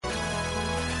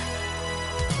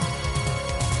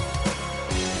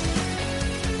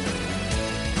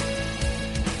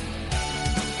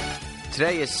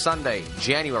Today is Sunday,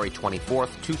 January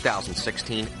 24th,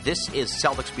 2016. This is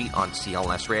Celtics Beat on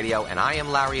CLNS Radio, and I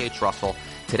am Larry H. Russell.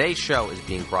 Today's show is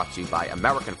being brought to you by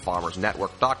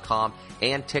AmericanFarmersNetwork.com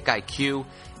and TickIQ.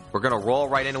 We're going to roll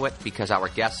right into it because our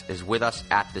guest is with us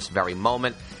at this very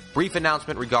moment. Brief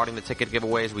announcement regarding the ticket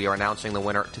giveaways. We are announcing the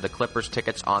winner to the Clippers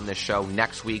tickets on this show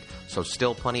next week, so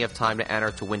still plenty of time to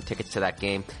enter to win tickets to that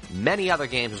game. Many other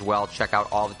games as well. Check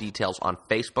out all the details on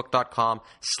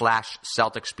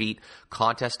Facebook.com/CelticsBeat.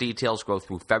 Contest details go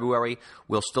through February.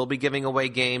 We'll still be giving away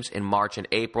games in March and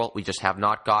April. We just have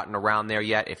not gotten around there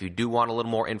yet. If you do want a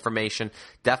little more information,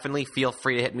 definitely feel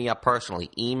free to hit me up personally.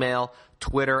 Email,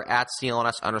 Twitter at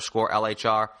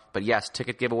CLNS_LHR. But yes,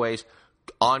 ticket giveaways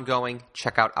ongoing.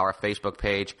 Check out our Facebook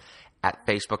page at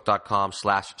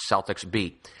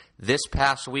facebook.com/CelticsBeat. This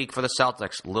past week for the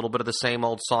Celtics, a little bit of the same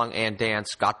old song and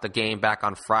dance. Got the game back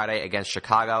on Friday against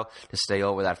Chicago to stay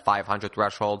over that 500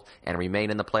 threshold and remain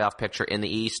in the playoff picture in the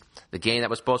East. The game that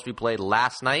was supposed to be played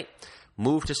last night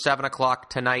moved to 7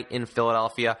 o'clock tonight in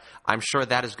Philadelphia. I'm sure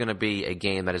that is going to be a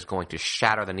game that is going to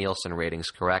shatter the Nielsen ratings,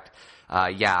 correct?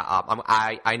 I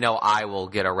know I will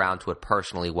get around to it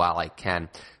personally while I can.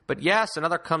 But yes,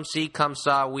 another come-see,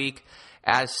 come-saw week.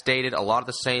 As stated, a lot of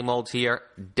the same old here.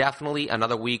 Definitely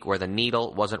another week where the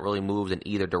needle wasn't really moved in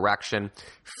either direction.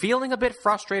 Feeling a bit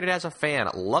frustrated as a fan.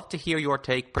 Love to hear your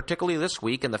take, particularly this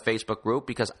week in the Facebook group,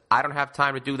 because I don't have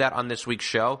time to do that on this week's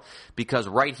show, because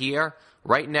right here,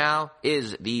 right now,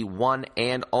 is the one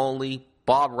and only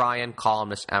Bob Ryan,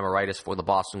 columnist emeritus for the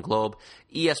Boston Globe,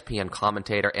 ESPN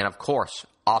commentator, and of course,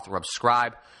 author of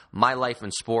Scribe, My Life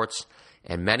in Sports,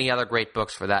 and many other great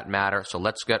books for that matter. So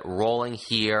let's get rolling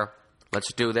here.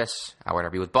 Let's do this. Our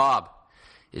interview with Bob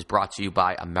is brought to you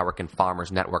by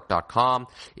AmericanFarmersNetwork.com.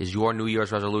 Is your New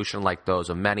Year's resolution, like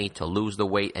those of many, to lose the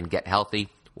weight and get healthy?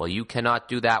 Well, you cannot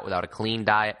do that without a clean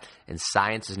diet, and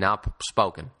science is now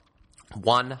spoken.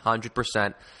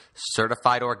 100%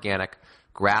 certified organic,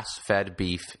 grass-fed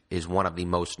beef is one of the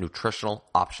most nutritional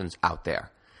options out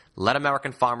there. Let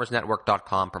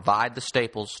AmericanFarmersNetwork.com provide the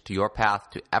staples to your path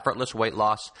to effortless weight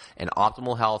loss and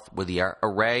optimal health with the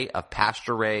array of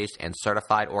pasture-raised and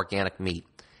certified organic meat.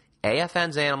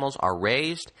 AFN's animals are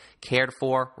raised, cared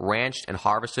for, ranched, and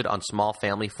harvested on small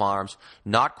family farms,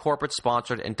 not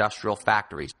corporate-sponsored industrial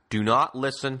factories. Do not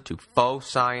listen to faux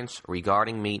science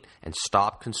regarding meat and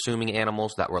stop consuming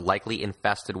animals that were likely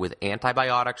infested with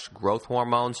antibiotics, growth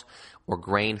hormones, or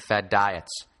grain-fed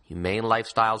diets. Humane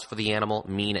lifestyles for the animal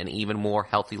mean an even more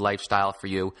healthy lifestyle for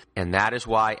you, and that is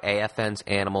why AFN's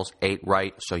animals ate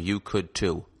right, so you could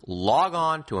too. Log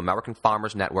on to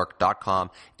AmericanFarmersNetwork.com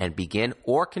and begin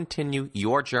or continue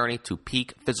your journey to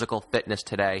peak physical fitness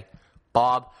today.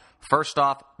 Bob, first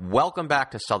off, welcome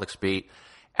back to Celtics Beat.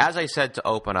 As I said to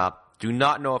open up, do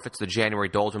not know if it's the January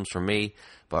doldrums for me,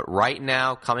 but right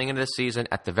now, coming into the season,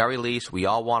 at the very least, we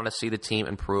all wanted to see the team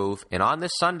improve. And on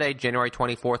this Sunday, January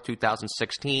 24th,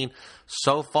 2016,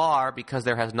 so far, because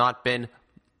there has not been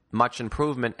much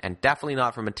improvement, and definitely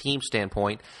not from a team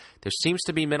standpoint, there seems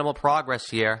to be minimal progress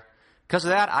here. Because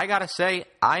of that, I got to say,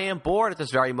 I am bored at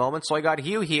this very moment, so I got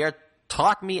you here.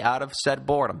 Talk me out of said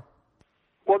boredom.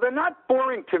 Well, they're not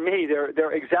boring to me.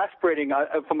 They're exasperating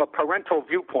from a parental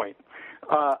viewpoint.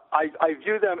 I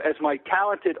view them as my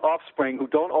talented offspring who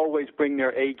don't always bring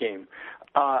their A game.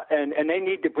 And they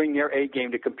need to bring their A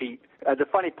game to compete. The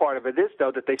funny part of it is,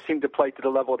 though, that they seem to play to the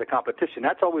level of the competition.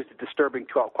 That's always the disturbing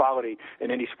quality in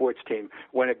any sports team,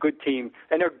 when a good team,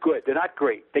 and they're good, they're not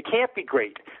great. They can't be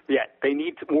great yet. They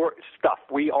need more stuff.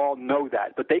 We all know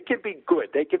that. But they can be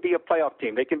good. They can be a playoff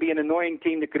team. They can be an annoying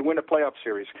team that could win a playoff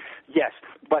series. Yes,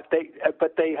 but they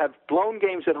have blown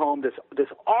games at home, this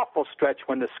awful stretch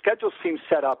when the schedule seems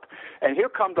set up, and here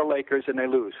come the Lakers and they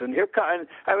lose. And here come,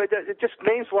 just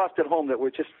games lost at home that were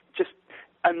just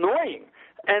annoying.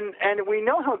 And we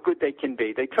know how good they can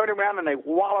be. They turn around and they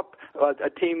wallop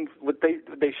a team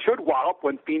they should wallop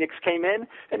when Phoenix came in,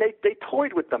 and they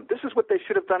toyed with them. This is what they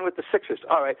should have done with the Sixers.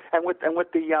 All right, and with the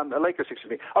Lakers,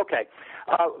 excuse me. Okay,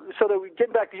 so that we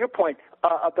get back to your point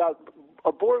about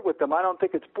bored with them. I don't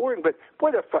think it's boring, but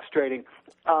boy, they're frustrating.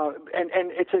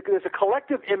 And there's a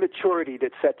collective immaturity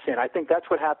that sets in. I think that's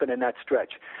what happened in that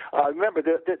stretch. Remember,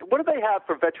 what do they have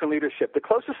for veteran leadership? The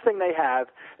closest thing they have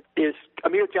is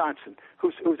Amir Johnson,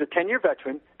 who's a 10-year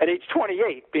veteran at age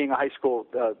 28, being a high school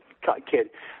kid.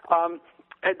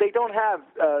 And they don't have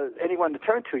anyone to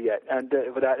turn to yet, and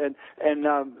for that, and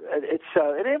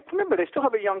remember, they still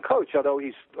have a young coach. Although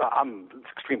I'm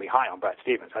extremely high on Brad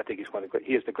Stevens. I think he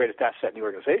is the greatest asset in the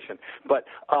organization. But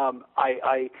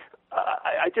I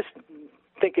just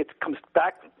think it comes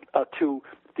back to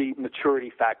the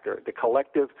maturity factor, the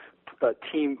collective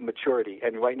team maturity,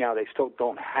 and right now they still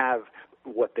don't have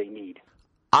what they need.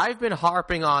 I've been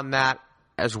harping on that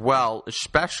as well,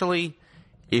 especially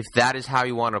if that is how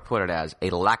you want to put it, as a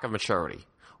lack of maturity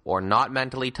or not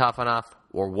mentally tough enough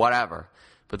or whatever.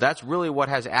 But that's really what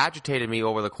has agitated me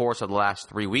over the course of the last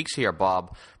 3 weeks here,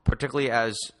 Bob, particularly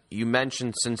as you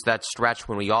mentioned since that stretch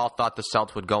when we all thought the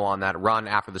Celtics would go on that run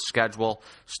after the schedule,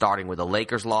 starting with the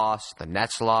Lakers loss, the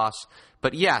Nets loss.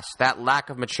 But yes, that lack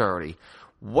of maturity.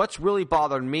 What's really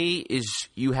bothered me is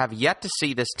you have yet to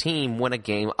see this team win a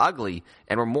game ugly,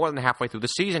 and we're more than halfway through the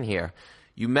season here.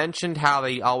 You mentioned how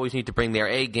they always need to bring their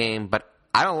A game, but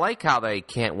I don't like how they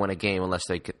can't win a game unless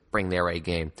they bring their A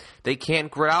game. They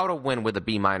can't grit out a win with a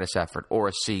B-minus effort or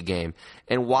a C game.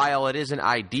 And while it isn't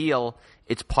ideal,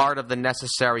 it's part of the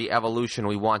necessary evolution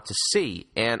we want to see.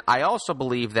 And I also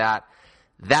believe that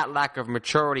lack of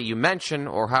maturity you mentioned,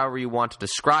 or however you want to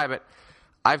describe it,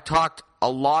 I've talked a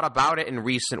lot about it in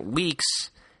recent weeks,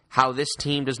 how this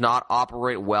team does not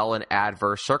operate well in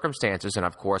adverse circumstances. And,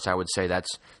 of course, I would say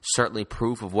that's certainly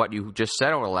proof of what you just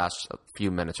said over the last few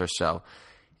minutes or so.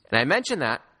 And I mentioned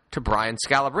that to Brian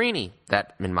Scalabrine,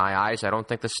 that, in my eyes, I don't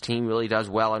think this team really does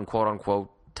well in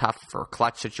quote-unquote tough or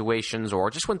clutch situations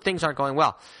or just when things aren't going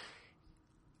well.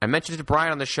 I mentioned it to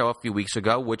Brian on the show a few weeks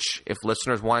ago, which, if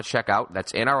listeners want to check out,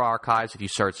 that's in our archives if you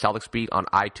search Celtics Beat on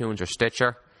iTunes or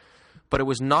Stitcher. But it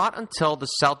was not until the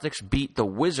Celtics beat the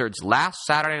Wizards last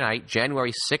Saturday night,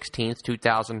 January 16th,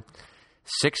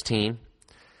 2016.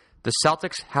 The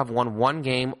Celtics have won one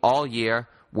game all year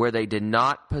where they did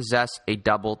not possess a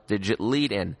double-digit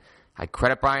lead in. I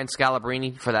credit Brian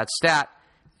Scalabrine for that stat,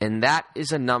 and that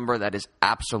is a number that is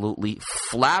absolutely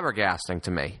flabbergasting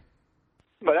to me.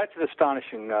 But that's an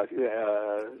astonishing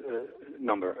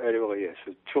number. It really is.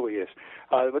 It truly is.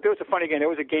 But there was a funny game. There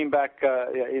was a game back,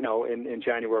 in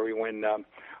January when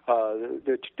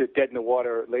they're dead in the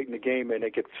water late in the game, and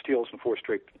they get steals in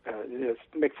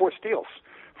make 4 steals.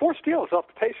 4 steals off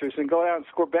the Pacers and go out and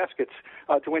score baskets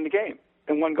to win the game,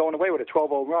 and one going away with a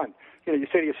 12-0 run. You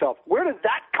say to yourself, where did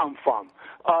that come from?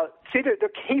 See, they're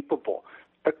capable.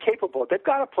 Are capable. They've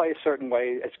got to play a certain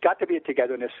way. It's got to be a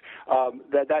togetherness.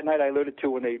 That night I alluded to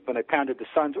when they pounded the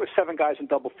Suns, there were 7 guys in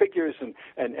double figures, and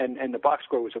the box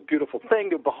score was a beautiful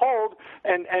thing to behold.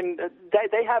 And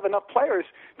they have enough players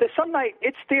that some night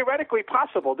it's theoretically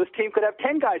possible this team could have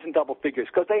 10 guys in double figures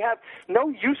because they have no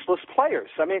useless players.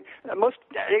 I mean,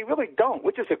 they really don't.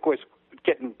 Which is, of course,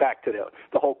 getting back to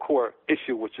the whole core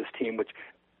issue with this team, which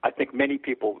I think many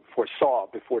people foresaw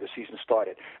before the season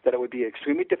started, that it would be an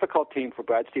extremely difficult team for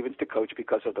Brad Stevens to coach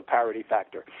because of the parity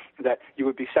factor, that you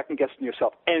would be second-guessing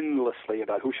yourself endlessly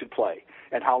about who should play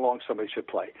and how long somebody should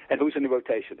play and who's in the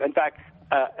rotation. In fact,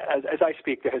 as I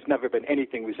speak, there has never been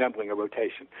anything resembling a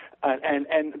rotation.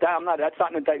 And that's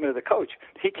not an indictment of the coach.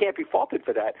 He can't be faulted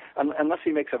for that unless he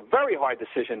makes a very hard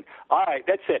decision. All right,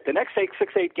 that's it. The next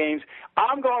 6-8 games,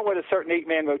 I'm going with a certain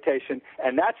 8-man rotation,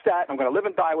 and that's that. I'm going to live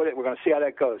and die with it. We're going to see how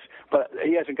that goes. But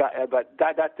he hasn't got. But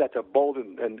that's a bold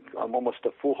and almost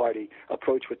a foolhardy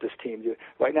approach with this team.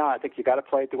 Right now, I think you got to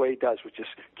play it the way he does, which is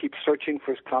keep searching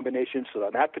for combinations so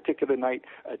on that particular night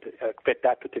to fit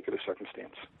that particular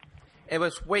circumstance. It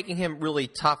was making him really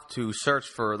tough to search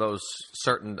for those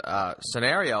certain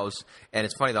scenarios. And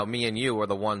it's funny though, me and you are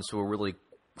the ones who were really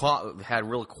had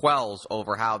real quells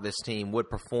over how this team would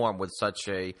perform with such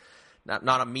a.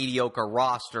 Not a mediocre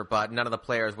roster, but none of the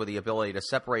players with the ability to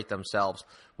separate themselves.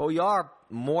 But we are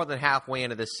more than halfway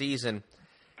into the season.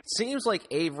 It seems like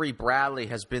Avery Bradley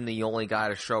has been the only guy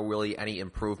to show really any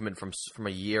improvement from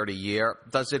a year to year.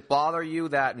 Does it bother you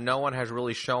that no one has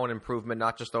really shown improvement,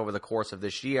 not just over the course of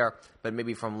this year, but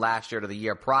maybe from last year to the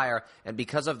year prior? And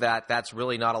because of that, that's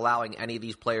really not allowing any of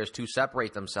these players to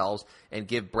separate themselves and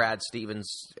give Brad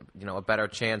Stevens, a better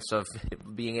chance of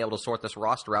being able to sort this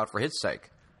roster out for his sake?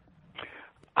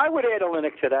 I would add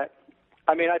Olynyk to that.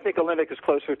 I mean, I think Olynyk is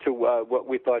closer to what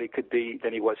we thought he could be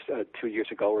than he was 2 years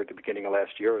ago or at the beginning of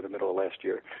last year or the middle of last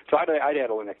year. So I'd add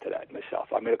Olynyk to that myself.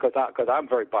 I mean, because I'm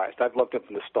very biased. I've loved him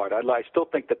from the start. I still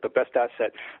think that the best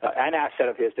asset, an asset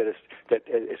of his that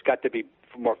has got to be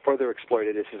more further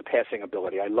exploited is his passing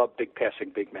ability. I love big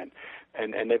passing big men,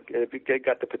 and they've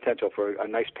got the potential for a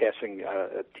nice passing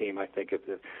team, I think.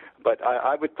 But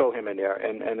I would throw him in there,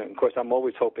 and of course I'm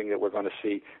always hoping that we're going to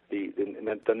see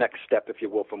the next step, if you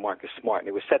will, from Marcus Smart. And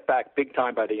it was set back big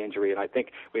time by the injury, and I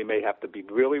think we may have to be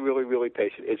really, really, really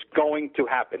patient. It's going to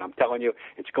happen. I'm telling you,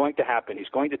 it's going to happen. He's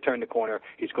going to turn the corner.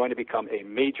 He's going to become a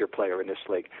major player in this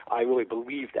league. I really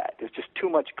believe that. There's just too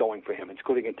much going for him,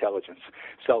 including intelligence.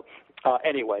 So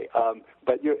anyway,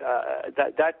 but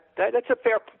that's a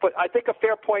fair, but I think a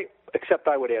fair point. Except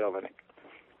I would add Olynyk.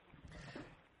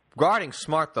 Regarding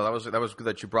Smart, though, that was good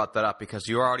that you brought that up because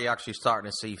you're already actually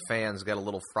starting to see fans get a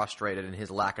little frustrated in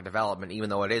his lack of development, even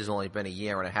though it has only been a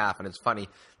year and a half. And it's funny,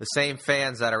 the same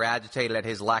fans that are agitated at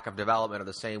his lack of development are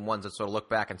the same ones that sort of look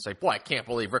back and say, boy, I can't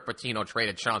believe Rick Pitino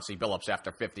traded Chauncey Billups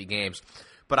after 50 games.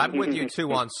 But I'm with you,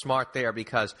 too, on Smart there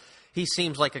because he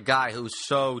seems like a guy who's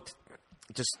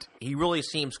he really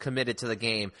seems committed to the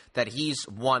game, that he's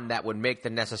one that would make the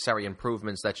necessary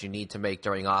improvements that you need to make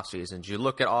during off seasons. You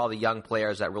look at all the young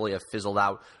players that really have fizzled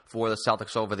out for the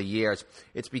Celtics over the years,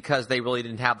 it's because they really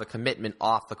didn't have the commitment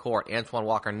off the court. Antoine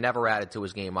Walker never added to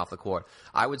his game off the court.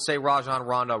 I would say Rajon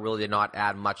Rondo really did not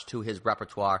add much to his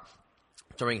repertoire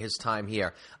during his time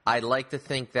here. I'd like to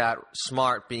think that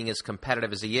Smart, being as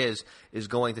competitive as he is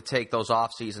going to take those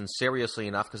off seasons seriously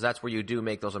enough, because that's where you do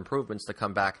make those improvements to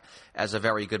come back as a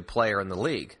very good player in the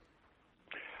league.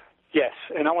 Yes,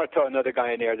 and I want to throw another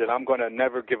guy in there that I'm going to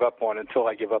never give up on until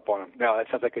I give up on him. Now, that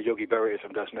sounds like a Yogi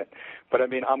Berraism, doesn't it? But, I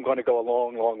mean, I'm going to go a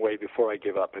long, long way before I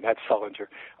give up, and that's Sullinger.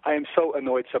 I am so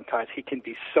annoyed sometimes. He can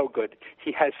be so good.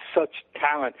 He has such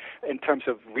talent in terms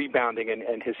of rebounding,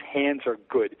 and his hands are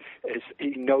good.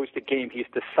 He knows the game. He's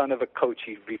the son of a coach.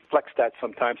 He reflects that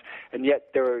sometimes, and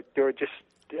yet there are just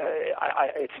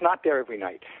it's not there every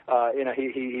night.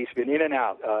 He's been in and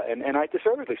out, and I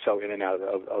deservedly so in and out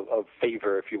of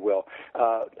favor, if you will.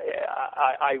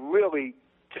 I really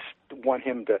just want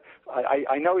him to.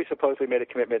 I know he supposedly made a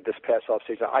commitment this past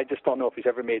offseason. I just don't know if he's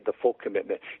ever made the full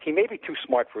commitment. He may be too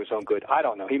smart for his own good. I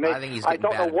don't know. I think he's I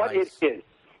don't know what it is.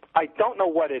 I don't know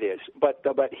what it is, but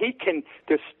he can.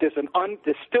 There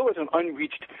still is an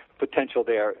unreached potential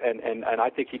there, and I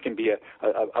think he can be a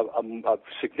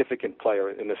significant player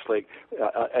in this league.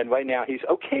 And right now, he's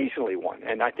occasionally one,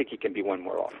 and I think he can be one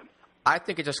more often. I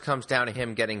think it just comes down to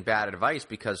him getting bad advice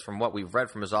because from what we've read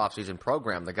from his offseason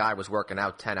program, the guy was working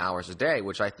out 10 hours a day,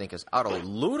 which I think is utterly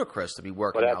ludicrous to be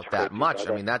working out that much.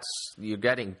 I mean, you're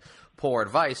getting poor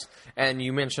advice. And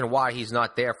you mentioned why he's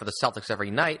not there for the Celtics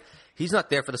every night. He's not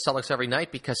there for the Celtics every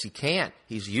night because he can't.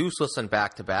 He's useless in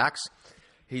back-to-backs.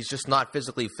 He's just not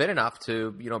physically fit enough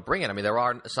to, bring it. I mean, there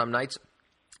are some nights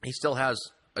he still has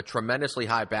a tremendously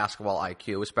high basketball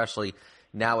IQ, especially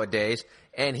nowadays.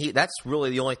 And that's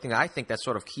really the only thing I think that's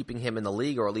sort of keeping him in the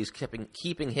league, or at least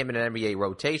keeping him in an NBA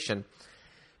rotation.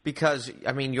 Because,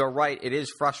 I mean, you're right, it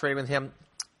is frustrating with him.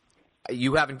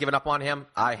 You haven't given up on him.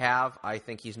 I have. I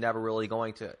think he's never really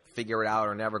going to figure it out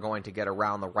or never going to get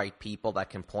around the right people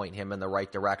that can point him in the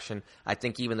right direction. I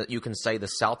think even that you can say the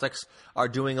Celtics are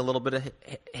doing a little bit of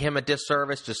him a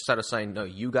disservice, just sort of saying, no,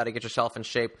 you got to get yourself in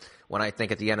shape, when I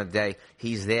think at the end of the day,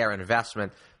 he's their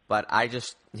investment. But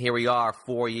here we are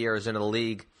 4 years into the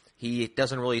league. He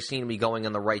doesn't really seem to be going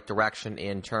in the right direction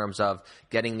in terms of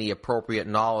getting the appropriate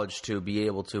knowledge to be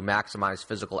able to maximize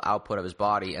physical output of his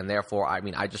body. And therefore,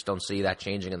 I just don't see that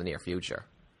changing in the near future.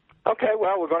 Okay,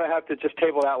 well, we're going to have to just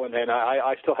table that one then.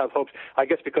 I still have hopes, I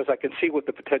guess, because I can see what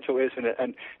the potential is,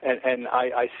 and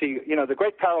I see, the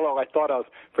great parallel I thought of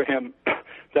for him,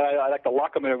 that I'd like to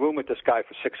lock him in a room with this guy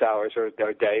for 6 hours or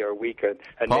a day or a week, and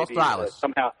Paul maybe Silas.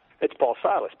 Somehow. It's Paul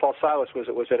Silas. Paul Silas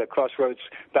was at a crossroads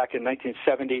back in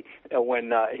 1970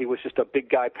 when he was just a big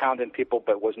guy pounding people,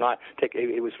 but was not.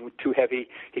 It was too heavy.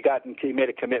 He made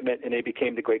a commitment, and he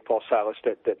became the great Paul Silas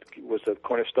that was the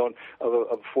cornerstone of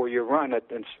a 4-year run at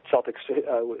Celtics.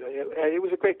 He was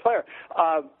a great player.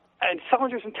 And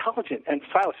Sullinger's intelligent, and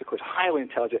Silas, of course, highly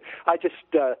intelligent. I just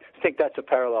think that's a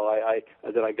parallel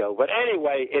that I go. But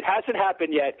anyway, it hasn't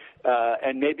happened yet,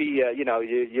 and maybe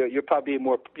you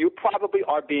probably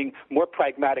are being more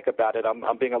pragmatic about it.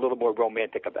 I'm being a little more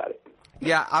romantic about it.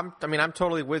 Yeah, I'm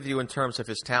totally with you in terms of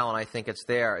his talent. I think it's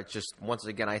there. It's just, once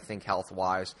again, I think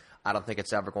health-wise, I don't think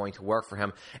it's ever going to work for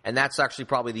him. And that's actually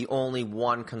probably the only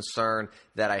one concern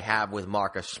that I have with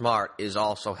Marcus Smart is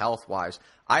also health-wise.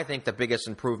 I think the biggest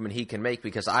improvement he can make,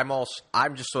 because I'm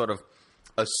just sort of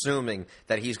assuming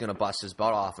that he's going to bust his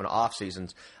butt off in off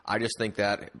seasons. I just think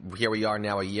that here we are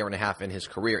now, a year and a half in his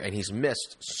career, and he's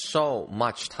missed so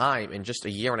much time in just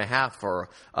a year and a half for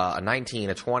a 19,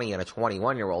 a 20, and a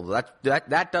 21-year-old.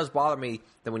 That does bother me,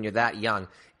 that when you're that young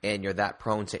and you're that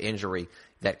prone to injury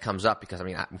that comes up, because,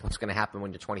 what's going to happen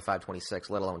when you're 25, 26,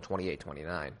 let alone 28,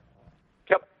 29?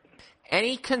 Yep.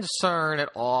 Any concern at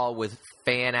all with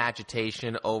fan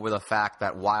agitation over the fact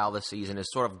that while the season is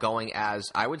sort of going as,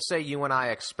 I would say, you and I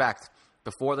expect?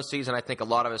 Before the season, I think a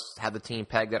lot of us had the team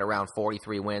pegged at around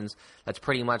 43 wins. That's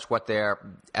pretty much what they're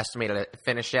estimated to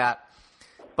finish at.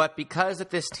 But because that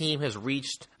this team has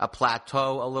reached a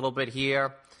plateau a little bit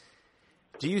here,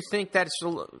 Do you think that's a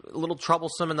little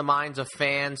troublesome in the minds of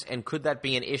fans, and could that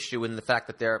be an issue in the fact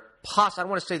that I don't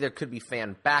want to say there could be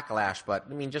fan backlash, but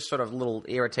I mean just sort of a little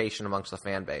irritation amongst the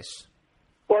fan base?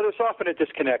 Well, there's often a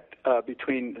disconnect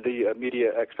between the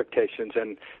media expectations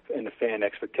and the fan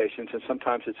expectations, and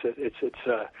sometimes it's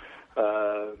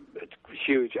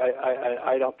huge.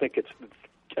 I don't think it's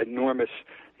enormous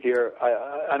here.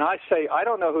 I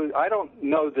don't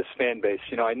know this fan base.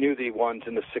 You know, I knew the ones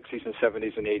in the 60s and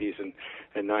 70s and 80s and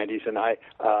 90s, and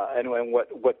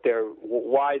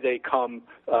why they come,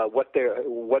 what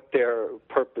their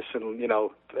purpose and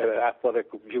athletic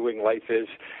viewing life is.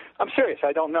 I'm serious.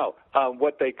 I don't know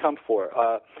what they come for.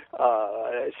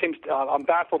 It seems I'm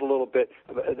baffled a little bit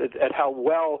at how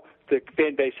well the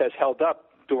fan base has held up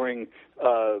during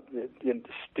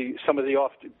some of the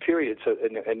off periods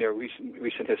in their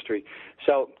recent history.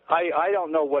 So I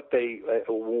don't know what they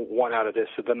want out of this.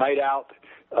 So the night out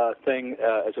thing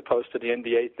as opposed to the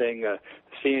NBA thing,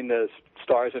 seeing the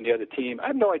stars on the other team, I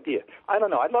have no idea. I don't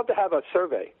know. I'd love to have a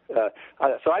survey.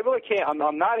 So I really can't.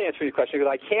 I'm not answering your question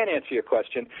because I can't answer your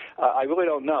question. I really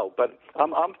don't know. But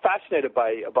I'm fascinated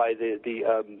by the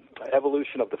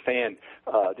evolution of the fan,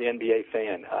 the NBA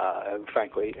fan,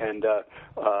 frankly. And I'm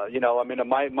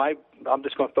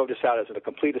just going to throw this out as a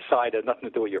complete aside. It has nothing to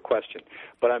do with your question.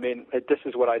 But I mean, this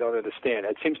is what I don't understand.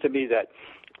 It seems to me that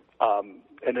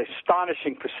an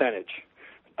astonishing percentage,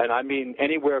 and I mean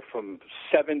anywhere from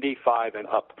 75 and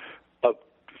up, of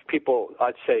people,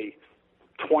 I'd say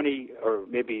 20 or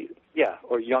maybe,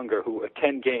 or younger, who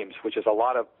attend games, which is a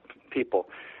lot of people.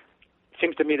 It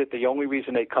seems to me that the only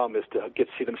reason they come is to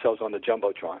see themselves on the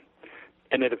Jumbotron.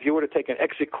 And that if you were to take an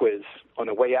exit quiz on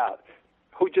the way out,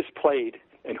 who just played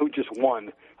and who just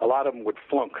won, a lot of them would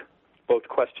flunk both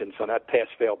questions on that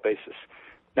pass-fail basis.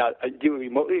 Now, do you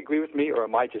remotely agree with me, or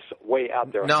am I just way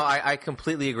out there? No, I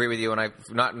completely agree with you, and I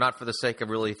not for the sake of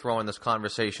really throwing this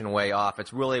conversation way off.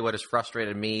 It's really what has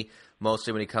frustrated me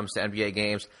mostly when it comes to NBA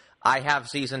games. I have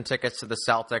season tickets to the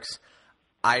Celtics.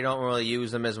 I don't really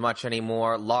use them as much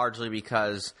anymore, largely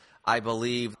because I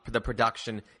believe the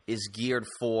production is geared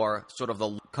for sort of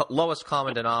the lowest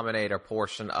common denominator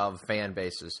portion of fan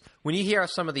bases. When you hear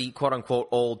some of the quote-unquote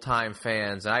old-time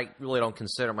fans, and I really don't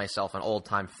consider myself an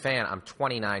old-time fan. I'm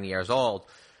 29 years old.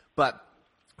 But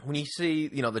when you see,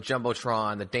 the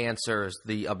Jumbotron, the dancers,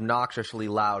 the obnoxiously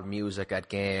loud music at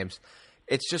games,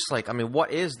 it's just like, I mean,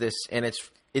 what is this? And it's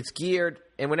geared,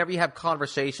 and whenever you have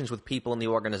conversations with people in the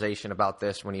organization about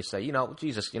this, when you say,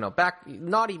 back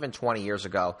not even 20 years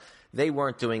ago, they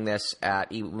weren't doing this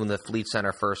when the Fleet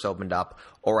Center first opened up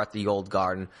or at the Old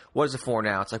Garden. What is it for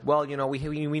now? It's like, well, we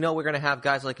know we're going to have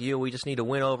guys like you. We just need to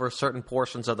win over certain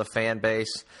portions of the fan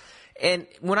base. And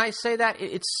when I say that,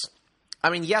 yes,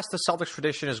 the Celtics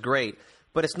tradition is great,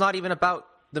 but it's not even about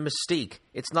the mystique.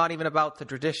 It's not even about the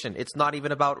tradition. It's not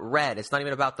even about red. It's not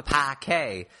even about the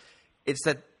parquet. It's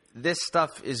that this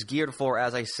stuff is geared for,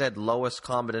 as I said, lowest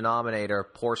common denominator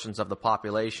portions of the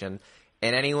population.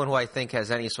 And anyone who I think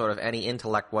has any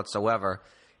intellect whatsoever,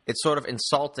 it's sort of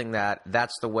insulting that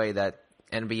that's the way that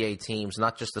NBA teams,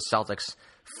 not just the Celtics,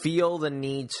 feel the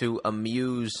need to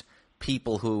amuse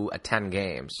people who attend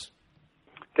games.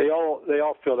 They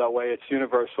all feel that way. It's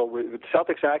universal. The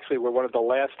Celtics actually were one of the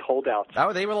last holdouts.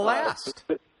 Oh, they were the last.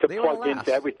 To plug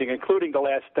into everything, including the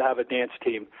last to have a dance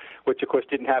team, which, of course,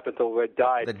 didn't happen until Red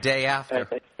died. The day after.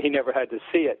 And he never had to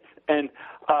see it. And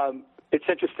it's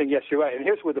interesting. Yes, you're right. And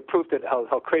here's where the proof that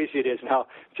how crazy it is and how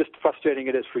just frustrating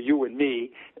it is for you and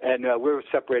me. And we're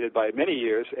separated by many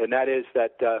years. And that is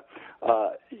that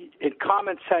in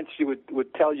common sense, you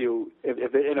would tell you,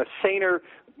 if in a saner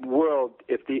world,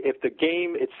 if the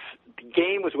game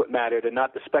was what mattered and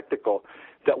not the spectacle,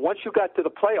 that once you got to the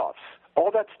playoffs,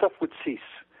 all that stuff would cease.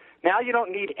 Now you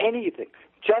don't need anything,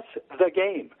 just the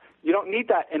game. You don't need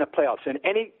that in a playoffs. In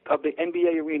any of the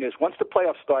NBA arenas, once the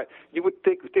playoffs start, you would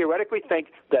theoretically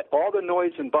think that all the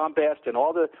noise and bombast and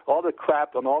all the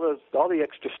crap and all the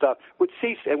extra stuff would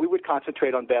cease, and we would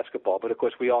concentrate on basketball. But of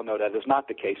course, we all know that is not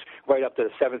the case. Right up to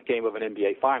the seventh game of an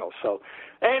NBA Finals. So,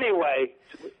 anyway,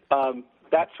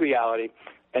 that's reality.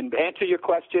 And to answer your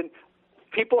question,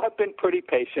 people have been pretty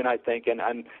patient, I think, and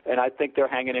I think they're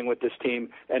hanging in with this team,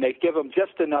 and they give them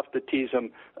just enough to tease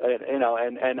them, and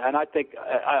I think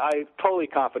I'm totally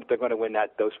confident they're going to win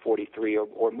those 43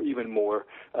 or even more,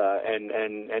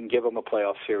 and give them a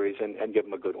playoff series and give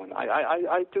them a good one.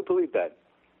 I do believe that.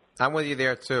 I'm with you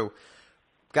there too.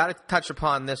 Got to touch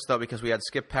upon this, though, because we had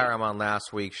Skip Parham on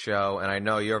last week's show, and I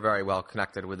know you're very well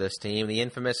connected with this team. The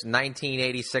infamous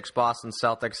 1986 Boston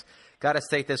Celtics. Got to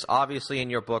state this, obviously, in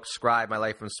your book, Scribe, My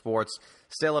Life in Sports.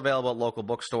 Still available at local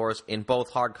bookstores in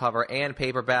both hardcover and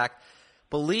paperback.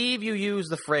 believe you used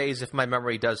the phrase, if my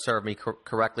memory does serve me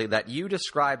correctly, that you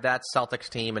described that Celtics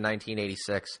team in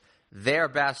 1986. Their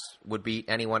best would be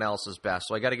anyone else's best.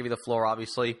 So I got to give you the floor,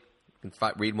 obviously. You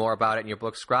can read more about it in your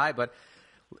book, Scribe. But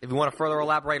if you want to further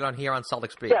elaborate on here on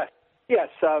Celtics Beat. Yes.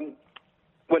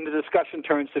 When the discussion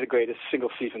turns to the greatest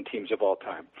single-season teams of all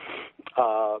time,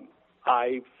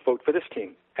 I vote for this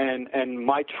team. And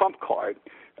my trump card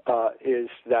is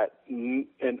that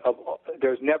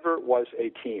there's never was a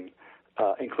team,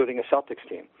 including a Celtics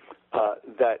team,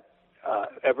 that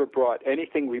ever brought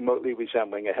anything remotely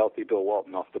resembling a healthy Bill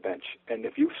Walton off the bench. And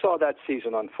if you saw that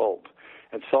season unfold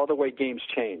and saw the way games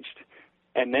changed,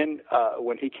 and then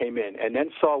when he came in, and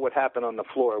then saw what happened on the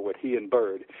floor with he and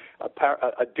Bird,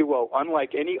 a duo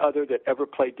unlike any other that ever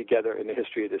played together in the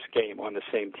history of this game on the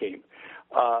same team.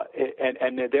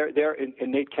 And their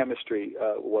innate chemistry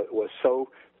was so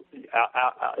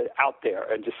out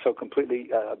there and just so completely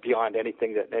beyond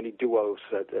anything that any duos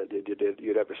that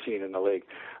you'd ever seen in the league,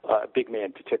 big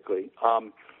man particularly.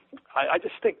 I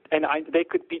just think, they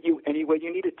could beat you any way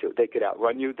you needed to. They could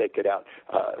outrun you. They could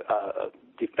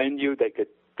defend you.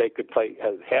 They could play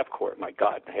half court. My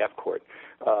God, half court.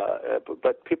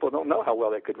 But people don't know how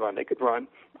well they could run. They could run.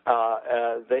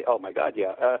 Oh my God,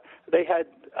 yeah. They had,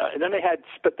 and then they had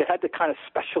the kind of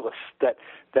specialists that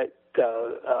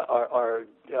are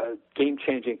game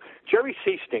changing. Jerry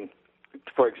Seasting,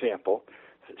 for example,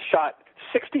 shot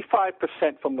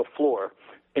 65% from the floor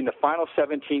in the final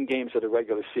 17 games of the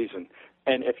regular season.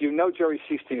 And if you know Jerry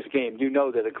Seasting's game, you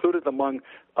know that included among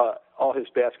all his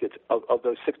baskets of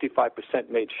those 65%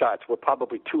 made shots were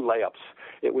probably 2 layups.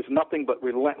 It was nothing but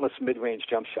relentless mid-range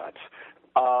jump shots.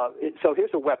 So here's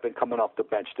a weapon coming off the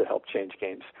bench to help change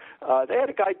games. They had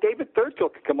a guy, David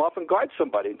Thurskill, could come off and guard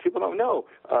somebody, and people don't know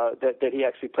that he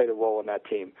actually played a role in that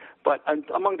team. But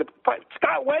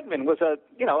Scott Wedman was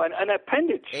an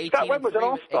appendage. Scott Wedman was an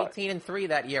all-star. 18-3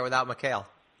 that year without McHale.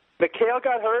 McHale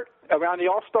got hurt around the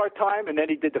All-Star time, and then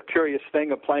he did the curious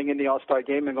thing of playing in the All-Star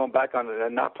game and going back on it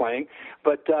and not playing,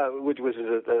 but which was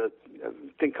a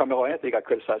thing Carmelo Anthony got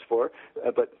criticized for,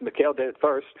 but McHale did it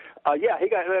first. He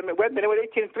got Wedman. It was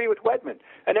 18-3 with Wedman,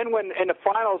 and then when in the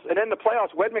finals and then the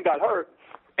playoffs, Wedman got hurt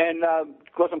and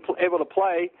wasn't able to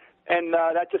play. And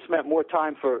that just meant more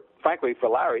time for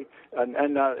Larry,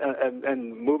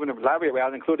 and moving Larry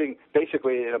around, including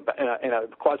basically in a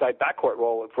quasi backcourt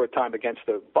role for a time against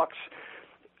the Bucks.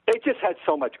 They just had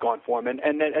so much going for them,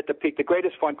 and then at the peak, the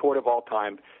greatest front court of all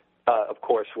time, of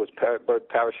course, was Bird,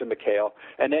 Parrish, and McHale,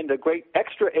 and then the great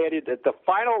extra added, the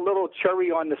final little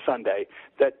cherry on the sundae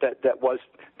that was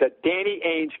that Danny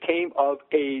Ainge came of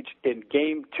age in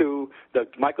Game 2, the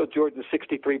Michael Jordan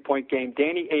 63-point game.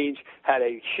 Danny Ainge had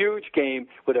a huge game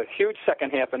with a huge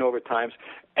second half and overtimes,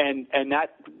 and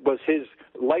that was his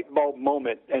light bulb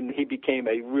moment, and he became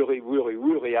a really, really,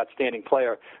 really outstanding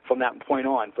player from that point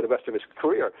on for the rest of his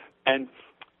career. And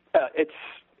it's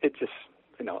just.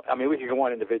 We could go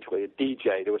on individually.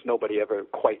 DJ, there was nobody ever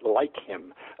quite like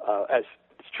him. As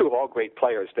it's true of all great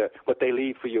players, what they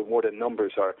leave for you more than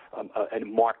numbers are a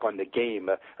mark on the game,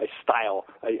 a style,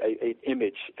 a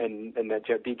image, and that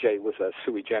DJ was a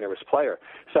sui generis player.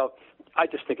 So I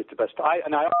just think it's the best.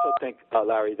 And I also think,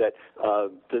 Larry, that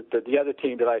the other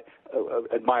team that I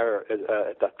admire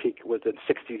at that peak was the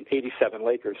 87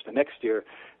 Lakers the next year.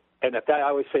 And I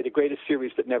always say the greatest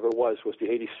series that never was the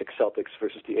 86 Celtics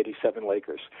versus the 87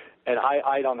 Lakers. And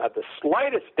I don't have the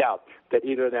slightest doubt that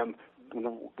either of them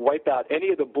wipe out any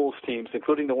of the Bulls teams,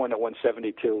 including the one that won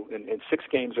 72 in 6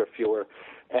 games or fewer.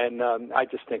 And I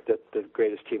just think that the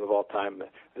greatest team of all time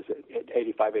is the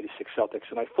 85-86 Celtics.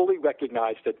 And I fully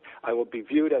recognize that I will be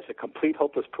viewed as a complete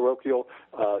hopeless parochial,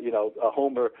 a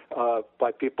homer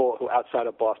by people who outside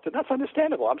of Boston. That's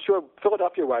understandable. I'm sure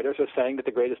Philadelphia writers are saying that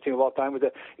the greatest team of all time was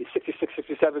the 66,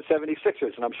 67,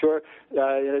 76ers. And I'm sure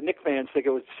Knicks fans think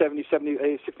it was 70,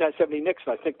 69, 70 Knicks,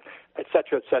 and I think et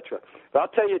cetera, et cetera. But I'll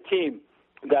tell you a team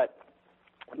that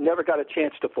never got a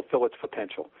chance to fulfill its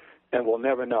potential, and we'll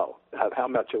never know how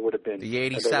much it would have been. The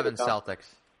 87 Celtics.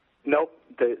 Nope,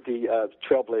 the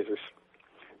Trailblazers.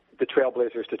 The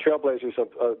Trailblazers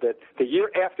of the year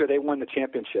after they won the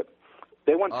championship.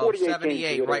 They won 48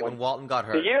 78, games. Right when Walton got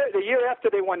hurt. The year after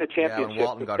they won the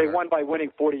championship, they won by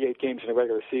winning 48 games in the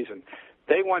regular season.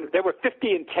 They were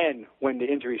 50-10 when the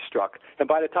injury struck, and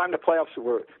by the time the playoffs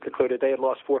were concluded, they had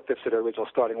lost 4/5 of their original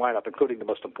starting lineup, including the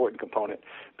most important component,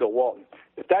 Bill Walton.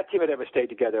 If that team had ever stayed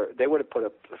together, they would have put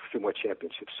up a few more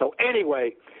championships. So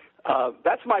anyway,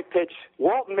 that's my pitch.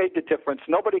 Walton made the difference.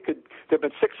 Nobody could. There have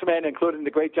been 6 men, including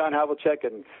the great John Havlicek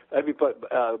and everybody,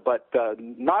 but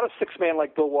not a 6-man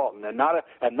like Bill Walton, and not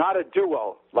a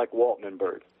duo like Walton and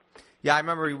Bird. Yeah, I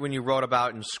remember when you wrote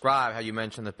about in Scribe how you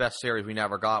mentioned the best series we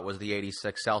never got was the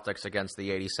 '86 Celtics against the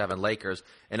 '87 Lakers.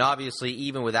 And obviously,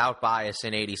 even without bias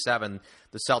in '87,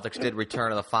 the Celtics did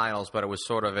return to the finals, but it was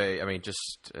sort of they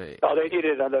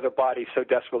needed another body so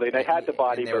desperately. And they had the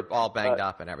body. And they were all banged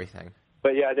up and everything.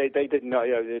 But yeah, they didn't know.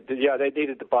 They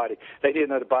needed the body. They needed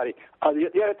another body. The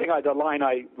other thing, the line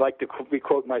I like to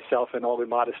requote myself in all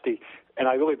modesty, and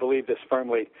I really believe this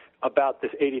firmly about this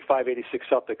 '85-'86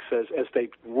 Celtics as they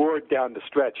roared down the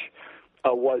stretch,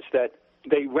 was that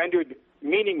they rendered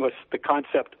meaningless the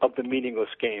concept of the meaningless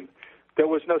game. There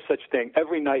was no such thing.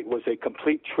 Every night was a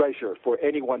complete treasure for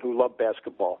anyone who loved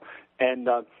basketball. And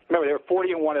remember, they were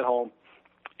 40-1 at home,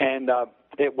 and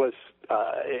it was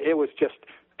just.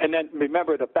 And then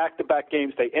remember the back-to-back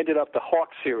games. They ended up the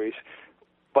Hawks series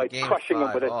by crushing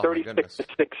them with a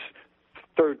 36-6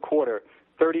 third quarter.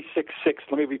 36-6.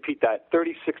 Let me repeat that: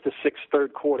 36-6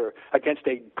 third quarter against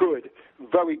a good,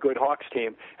 very good Hawks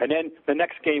team. And then the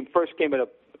next game, first game of the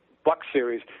Bucks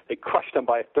series, they crushed them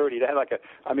by 30. They had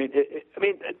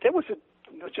there was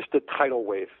just a tidal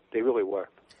wave. They really were.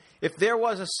 If there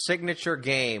was a signature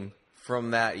game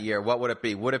from that year, what would it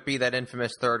be? Would it be that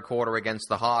infamous third quarter against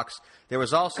the Hawks? There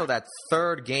was also that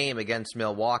third game against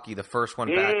Milwaukee, the first one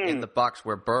back in the Bucks,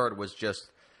 where Bird and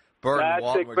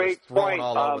Walton were just thrown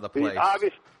all over the place.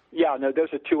 Those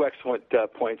are two excellent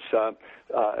points.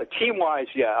 Team-wise,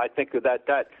 I think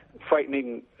that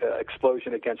frightening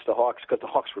explosion against the Hawks, because the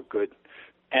Hawks were good,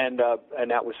 and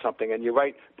that was something. And you're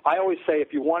right. I always say,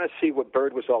 if you want to see what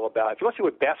Bird was all about, if you want to see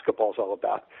what basketball's all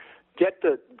about, get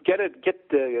the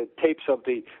tapes of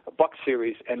the Bucks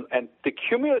series and the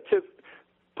cumulative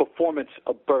performance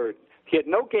of Bird. He had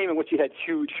no game in which he had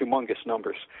humongous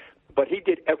numbers, but he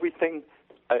did everything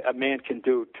a man can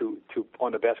do to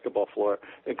on the basketball floor,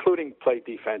 including play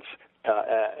defense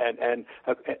and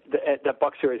the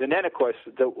Bucks series. And then, of course,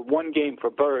 the one game for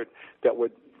Bird that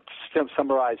would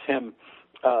summarize him,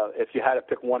 if you had to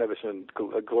pick one of his in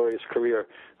a glorious career.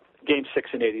 Game 6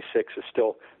 in '86 is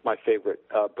still my favorite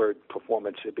Bird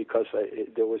performance, because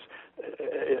it was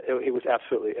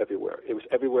absolutely everywhere. It was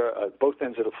everywhere, both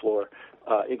ends of the floor,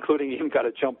 including he even got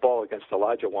a jump ball against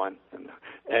Elijah Wan,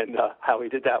 and how he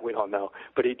did that we don't know,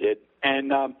 but he did.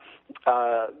 And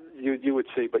you would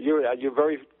see, but you're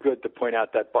very good to point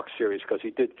out that Bucks series, because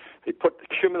he put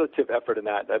cumulative effort in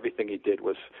that. Everything he did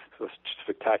was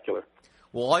spectacular.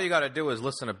 Well, all you got to do is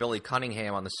listen to Billy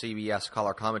Cunningham on the CBS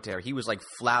color commentary. He was like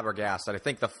flabbergasted. I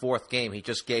think the fourth game he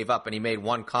just gave up, and he made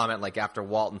one comment like after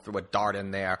Walton threw a dart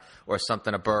in there or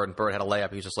something to Bird, and Bird had a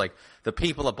layup. He was just like, the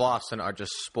people of Boston are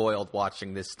just spoiled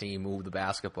watching this team move the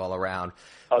basketball around.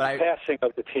 Passing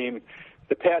of the team.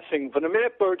 The passing, from the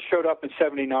minute Bird showed up in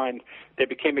 '79, they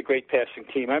became a great passing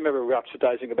team. I remember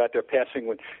rhapsodizing about their passing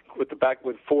with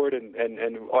Ford and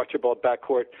Archibald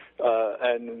backcourt,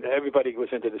 and everybody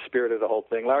was into the spirit of the whole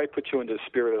thing. Larry put you into the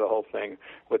spirit of the whole thing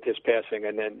with his passing,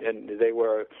 and they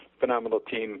were a phenomenal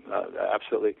team,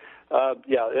 absolutely.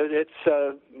 It's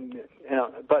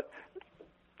but.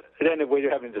 Then we're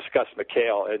having to discuss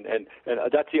McHale, and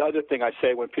that's the other thing I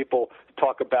say when people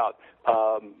talk about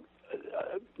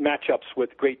matchups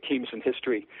with great teams in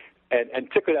history, and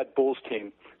particularly that Bulls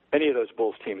team, any of those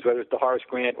Bulls teams, whether it's the Horace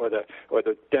Grant or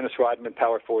the Dennis Rodman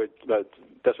power forward,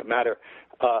 doesn't matter.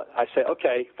 I say,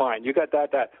 okay, fine, you got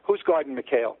that. Who's guarding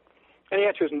McHale? And the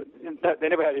answer is they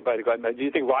never had anybody to guard him. Do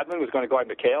you think Rodman was going to guard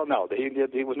McHale? No,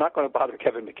 he was not going to bother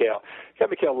Kevin McHale.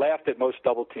 Kevin McHale laughed at most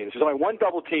double teams. There's only one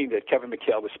double team that Kevin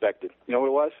McHale respected. You know what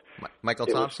it was? Michael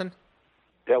Thompson?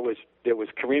 There was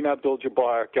Kareem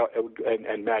Abdul-Jabbar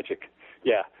and Magic.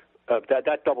 Yeah,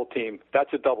 that double team.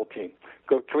 That's a double team.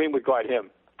 Kareem would guard him,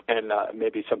 and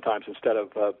maybe sometimes instead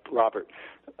of Robert.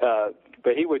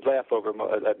 But he would laugh over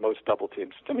at most double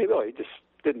teams. To me, really, he just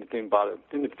didn't bother.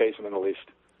 Didn't faze him in the least.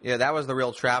 Yeah, that was the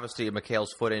real travesty of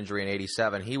McHale's foot injury in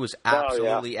 '87. He was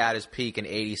absolutely at his peak in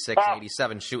 '86 and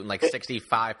 '87, shooting like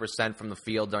 65% from the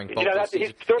field during both those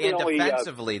seasons. And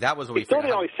defensively, that was what we figured.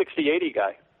 He's still the only 60-80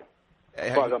 guy.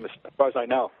 As far as I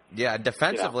know. Yeah,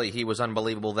 defensively he was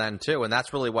unbelievable then too, and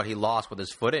that's really what he lost with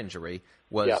his foot injury.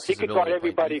 He could guard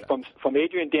everybody from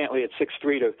Adrian Dantley at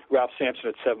 6'3" to Ralph Sampson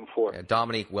at 7'4". Yeah,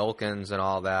 Dominique Wilkins and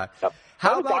all that. Yep.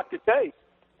 How about Dr. Day?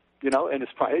 In his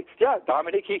prime. Yeah,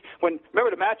 Dominique. Remember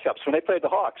the matchups when they played the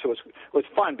Hawks? It was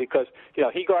fun because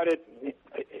he guarded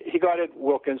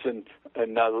Wilkins and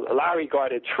Larry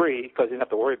guarded Tree because he didn't have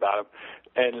to worry about him,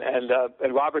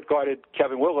 and Robert guarded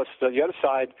Kevin Willis. The other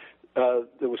side.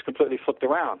 It was completely flipped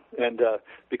around, and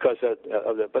because of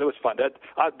that, but it was fun.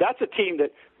 That's a team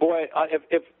that, boy,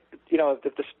 if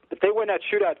they win that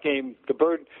shootout game, the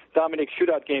Bird Dominic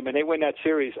shootout game, and they win that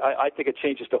series, I think it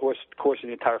changes the course of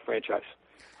the entire franchise.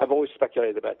 I've always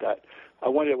speculated about that. I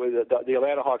wondered whether the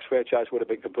Atlanta Hawks franchise would have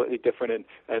been completely different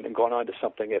and gone on to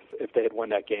something if they had won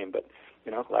that game. But,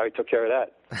 Larry took care of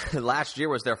that. Last year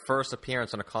was their first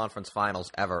appearance in a conference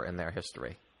finals ever in their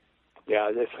history. Yeah,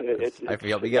 I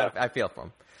feel for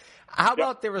them. How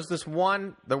about there was the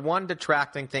one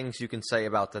detracting things you can say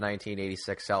about the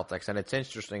 1986 Celtics, and it's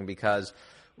interesting because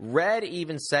Red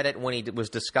even said it when he was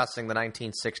discussing the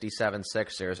 1967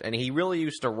 Sixers, and he really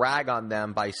used to rag on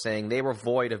them by saying they were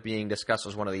void of being discussed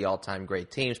as one of the all-time great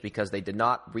teams because they did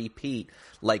not repeat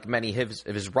like many of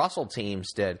his Russell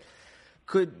teams did.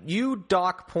 Could you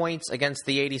dock points against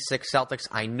the 86 Celtics?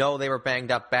 I know they were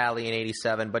banged up badly in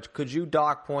 87, but could you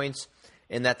dock points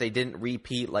in that they didn't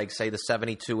repeat, like, say, the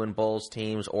 72 and Bulls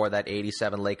teams or that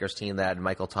 87 Lakers team that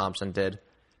Michael Thompson did?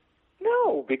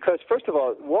 No, because, first of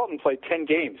all, Walton played 10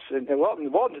 games, and Walton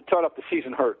started off the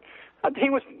season hurt. The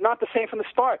team was not the same from the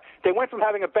start. They went from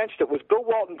having a bench that was Bill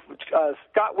Walton,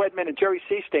 Scott Wedman, and Jerry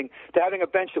Seasting to having a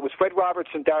bench that was Fred Roberts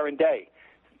and Darren Day.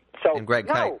 And Greg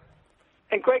Kite.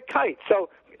 And Greg Kite. So,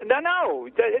 no,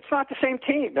 it's not the same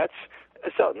team.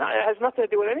 So it has nothing to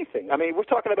do with anything. I mean, we're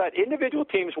talking about individual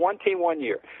teams, one team, 1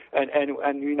 year. And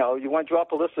you want to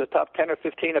drop a list of the top 10 or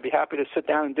 15, I'd be happy to sit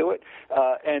down and do it.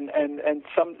 And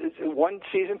some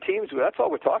one-season teams, that's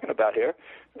all we're talking about here.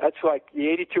 That's like the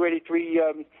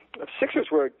 82-83 Sixers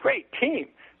were a great team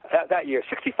that year.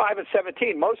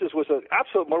 65-17. Moses was an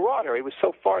absolute marauder. He was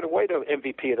so far and away the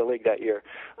MVP of the league that year.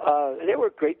 They were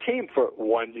a great team for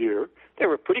 1 year. They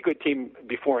were a pretty good team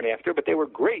before and after, but they were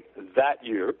great that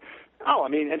year. Oh, I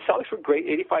mean, and Celtics were great.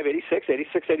 85, 86,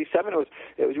 86, 87.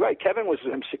 It was right. Kevin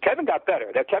got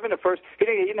better. Now, Kevin at first, he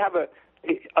didn't have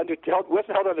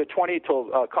wasn't held under 20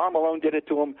 until Karl Malone did it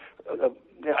to him.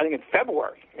 I think in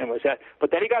February, and was that.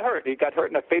 But then he got hurt. He got hurt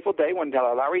in a fateful day when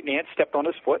Larry Nance stepped on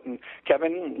his foot, and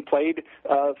Kevin played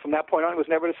from that point on. It was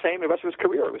never the same. The rest of his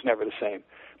career, it was never the same.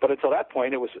 But until that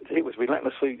point, he was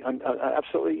relentlessly,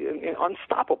 absolutely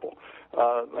unstoppable.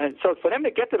 And so for them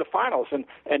to get to the finals and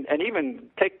even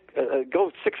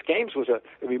go 6 games was a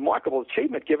remarkable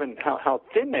achievement, given how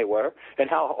thin they were and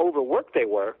how overworked they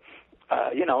were.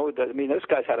 Those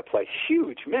guys had to play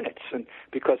huge minutes, and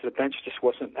because the bench just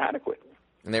wasn't adequate.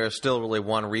 And they were still really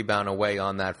one rebound away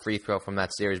on that free throw from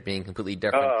that series being completely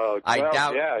different.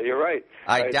 Yeah, you're right.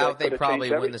 I doubt they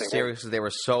probably win the series because they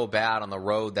were so bad on the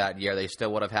road that year. They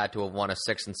still would have had to have won a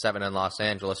 6 and 7 in Los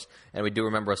Angeles. And we do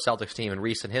remember a Celtics team in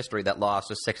recent history that lost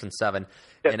a 6 and 7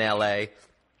 in L.A.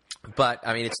 But,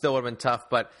 I mean, it still would have been tough.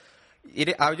 But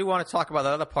I do want to talk about the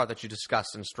other part that you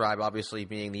discussed in Stribe, obviously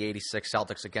being the 86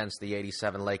 Celtics against the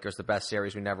 87 Lakers, the best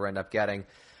series we never end up getting.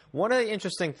 One of the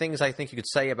interesting things I think you could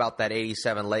say about that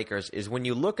 87 Lakers is when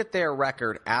you look at their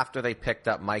record after they picked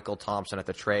up Michael Thompson at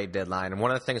the trade deadline, and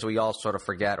one of the things we all sort of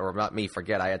forget, or not me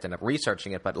forget, I had to end up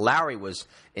researching it, but Larry was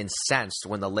incensed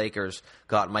when the Lakers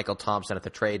got Michael Thompson at the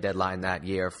trade deadline that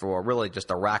year for really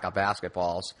just a rack of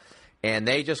basketballs. And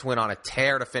they just went on a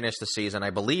tear to finish the season.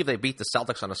 I believe they beat the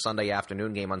Celtics on a Sunday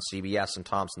afternoon game on CBS in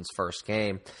Thompson's first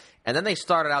game. And then they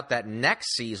started out that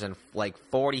next season like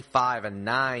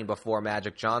 45-9 before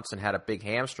Magic Johnson had a big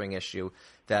hamstring issue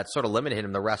that sort of limited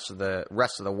him the rest of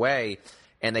the way.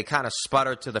 And they kind of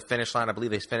sputtered to the finish line. I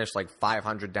believe they finished like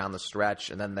 500 down the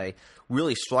stretch. And then they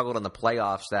really struggled in the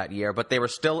playoffs that year. But they were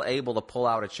still able to pull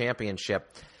out a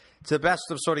championship. To the best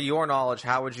of sort of your knowledge,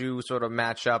 how would you sort of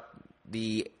match up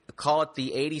call it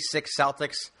the 86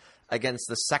 Celtics against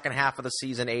the second half of the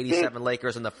season 87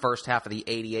 Lakers and the first half of the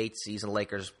 88 season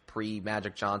Lakers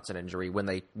pre-Magic Johnson injury when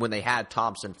they had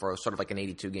Thompson for sort of like an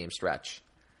 82-game stretch?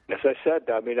 As I said,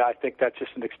 I think that's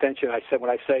just an extension. When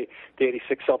I say the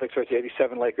 86 Celtics versus the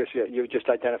 87 Lakers, you just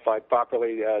identified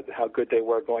properly how good they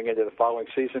were going into the following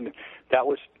season.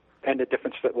 And the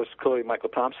difference that was clearly Michael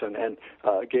Thompson and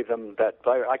gave them that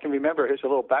player. I can remember, here's a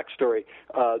little backstory.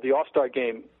 The All-Star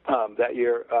game that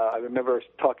year, I remember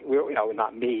talking,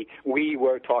 not me, we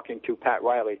were talking to Pat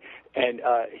Riley, and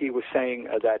he was saying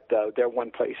that they're one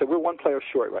player. He said, we're one player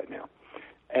short right now,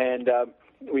 and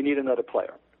we need another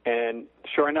player. And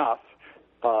sure enough,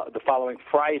 the following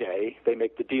Friday, they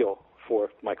make the deal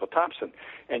for Michael Thompson.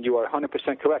 And you are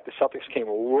 100% correct. The Celtics came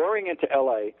roaring into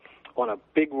L.A. on a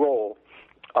big roll,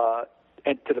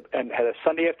 and had a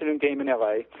Sunday afternoon game in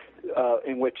L.A.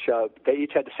 In which they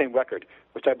each had the same record.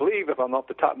 which I believe, if I'm off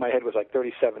the top of my head, was like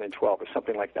 37-12 or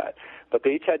something like that. But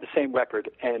they each had the same record,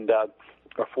 and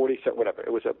or 40, whatever.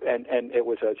 It was it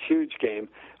was a huge game.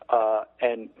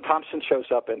 And Thompson shows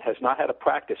up and has not had a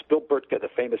practice. Bill Burtka, the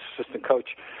famous assistant coach,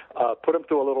 put him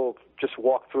through a little just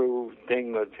walk-through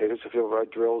thing. Here's a few of our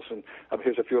drills, and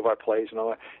here's a few of our plays and all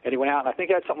that. And he went out, and I think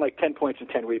he had something like 10 points and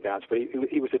 10 rebounds, but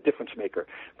he was a difference maker.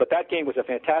 But that game was a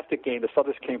fantastic game. The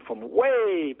Celtics came from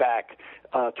way back,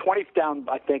 20 down,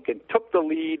 I think, and took the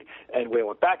lead, and we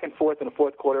went back and forth in the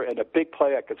fourth quarter, and a big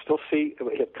play I could still see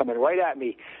it coming right at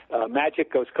me.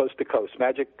 Magic goes coast to coast.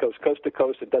 Magic goes coast to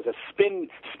coast and does a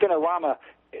spinorama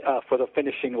for the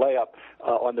finishing layup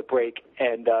on the break,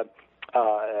 and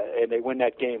they win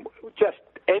that game. Just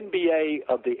NBA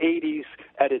of the 80s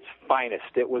at its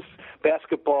finest. It was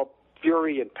basketball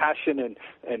fury and passion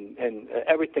and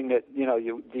everything that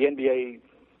the NBA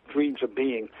dreams of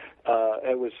being.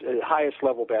 It was highest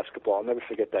level basketball. I'll never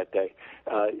forget that day.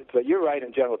 But you're right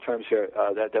in general terms here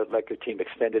that the Lakers team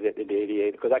extended it into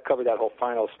 '88 because I covered that whole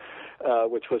finals,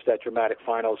 which was that dramatic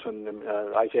finals when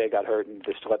Isaiah got hurt and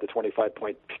they still had the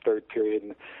 25-point third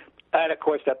period. And of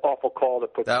course, that awful call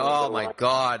that put. Oh my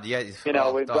God! Yeah, I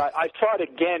saw it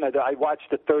again. I watched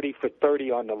the 30 for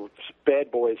 30 on the Bad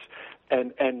Boys,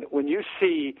 and when you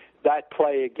see that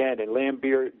play again, and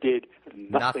Lambeer did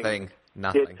nothing.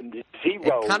 Nothing.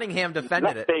 Zero. And Cunningham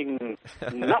defended nothing.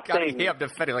 Cunningham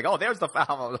defended. Like, oh, there's the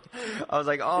foul. I was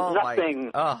like, oh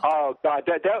nothing. My. Oh God,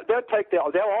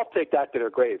 they'll all take that to their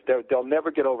grave. They'll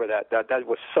never get over that. That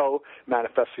was so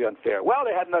manifestly unfair. Well,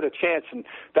 they had another chance, and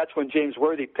that's when James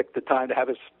Worthy picked the time to have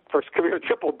his first career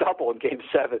triple-double in Game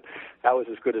 7. That was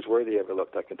as good as Worthy ever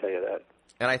looked, I can tell you that.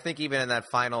 And I think even in that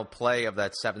final play of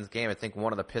that seventh game, I think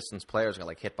one of the Pistons players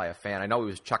got hit by a fan. I know he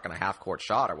was chucking a half-court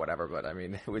shot or whatever, but I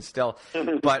mean, it was still.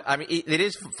 But I mean, it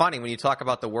is funny when you talk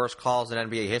about the worst calls in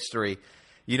NBA history.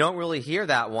 You don't really hear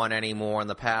that one anymore in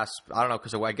the past. I don't know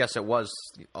because I guess it was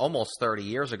almost 30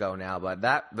 years ago now. But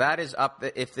that is up.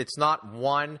 If it's not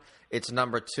one, it's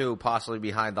number two, possibly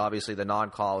behind obviously the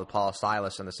non-call with Paul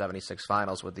Silas in the '76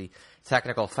 finals with the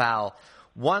technical foul.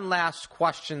 One last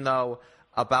question though.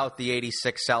 About the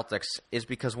 '86 Celtics is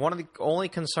because one of the only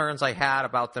concerns I had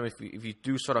about them, if you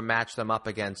do sort of match them up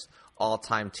against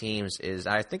all-time teams, is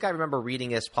I think I remember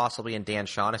reading this possibly in Dan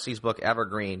Shaughnessy's book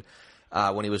Evergreen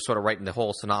when he was sort of writing the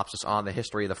whole synopsis on the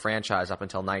history of the franchise up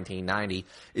until 1990,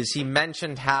 is he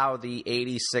mentioned how the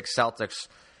 '86 Celtics,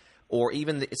 or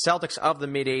even the Celtics of the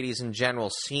mid-'80s in general,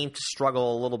 seemed to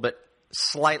struggle a little bit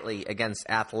slightly against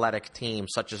athletic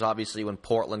teams, such as obviously when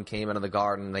Portland came into the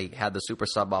Garden, they had the super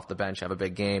sub off the bench have a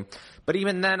big game. But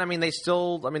even then, I mean, they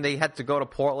had to go to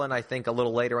Portland, I think, a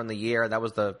little later in the year. That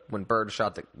was when Bird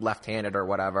shot the left-handed or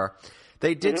whatever.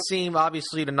 They did seem,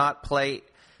 obviously, to not play.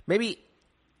 Maybe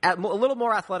a little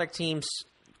more athletic teams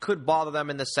could bother them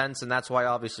in the sense, and that's why,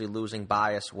 obviously, losing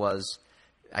Bias was,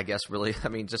 I guess, really, I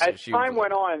mean, just as time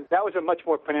went on, that was a much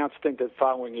more pronounced thing the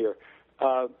following year.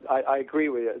 I agree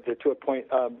with you to a point.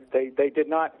 They did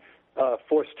not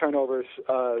force turnovers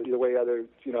the way other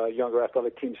younger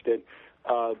athletic teams did.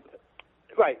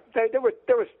 Right? There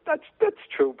was that's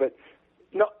true, but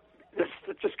no.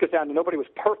 It just goes down to nobody was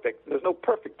perfect. There's no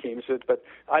perfect teams, but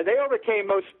they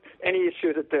overcame any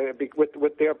issues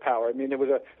with their power. I mean, it was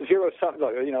a zero-sum.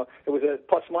 It was a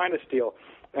plus-minus deal.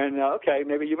 And okay,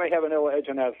 maybe you may have an edge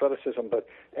on athleticism, but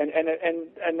and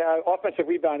offensive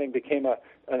rebounding became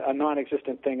a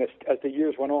non-existent thing as the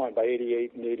years went on by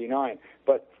 '88 and '89.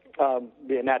 But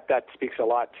and that speaks a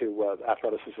lot to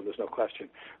athleticism. There's no question.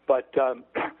 But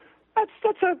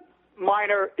that's a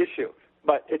minor issue.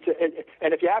 But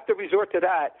and if you have to resort to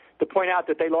that to point out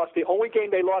that they lost the only game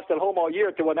they lost at home all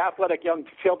year to an athletic young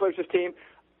Trailblazers team,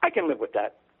 I can live with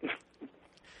that.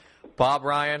 Bob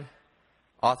Ryan,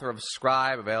 author of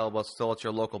Scribe, available still at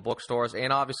your local bookstores,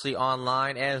 and obviously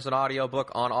online and as an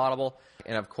audiobook on Audible.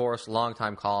 And, of course,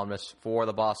 longtime columnist for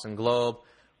the Boston Globe.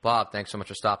 Bob, thanks so much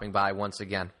for stopping by once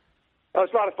again. Oh,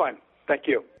 it's a lot of fun. Thank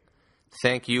you.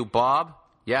 Thank you, Bob.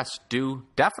 Yes, do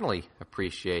definitely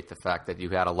appreciate the fact that you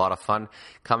had a lot of fun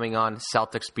coming on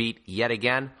Celtics Beat yet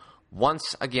again.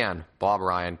 Once again, Bob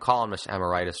Ryan, columnist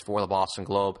emeritus for the Boston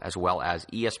Globe, as well as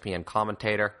ESPN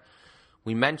commentator.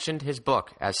 We mentioned his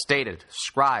book, as stated,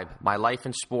 Scribe, My Life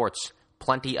in Sports.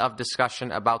 Plenty of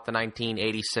discussion about the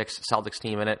 1986 Celtics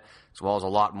team in it, as well as a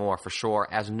lot more for sure,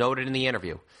 as noted in the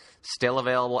interview. Still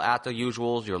available at the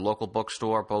usuals, your local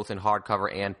bookstore, both in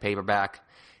hardcover and paperback,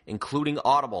 including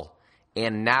Audible,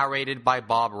 and narrated by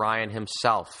Bob Ryan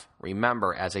himself.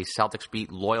 Remember, as a Celtics Beat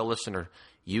loyal listener,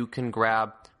 you can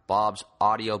grab Bob's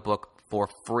audiobook for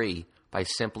free by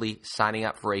simply signing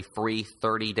up for a free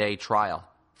 30-day trial.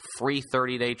 free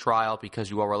 30-day trial because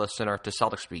you are a listener to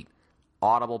Celtics Beat.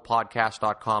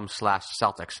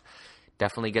 audiblepodcast.com/Celtics.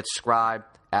 Definitely get subscribed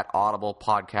at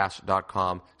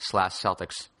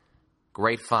audiblepodcast.com/Celtics.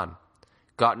 Great fun.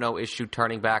 Got no issue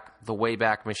turning back the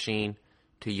Wayback Machine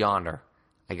to yonder.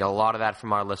 I get a lot of that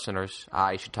from our listeners.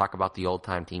 I should talk about the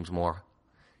old-time teams more.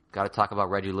 Got to talk about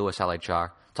Reggie Lewis,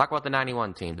 LHR. Talk about the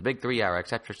 91 team, the Big 3 era,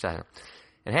 etc., etc.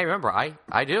 And hey, remember, I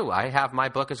have my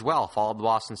book as well, Follow the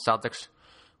Boston Celtics,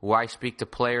 where I speak to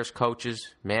players,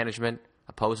 coaches, management,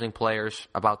 opposing players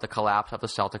about the collapse of the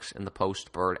Celtics in the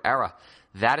post-Bird era.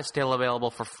 That is still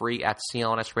available for free at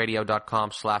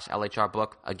clnsradio.com/LHR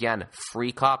book. Again,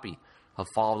 free copy of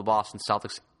Follow the Boston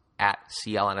Celtics at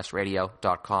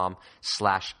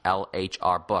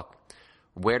clnsradio.com/LHR book.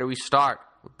 Where do we start?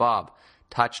 Bob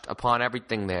touched upon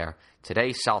everything there.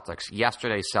 Today's Celtics,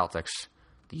 yesterday's Celtics,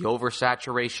 the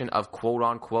oversaturation of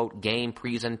quote-unquote game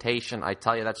presentation. I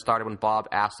tell you, that started when Bob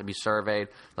asked to be surveyed,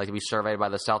 like to be surveyed by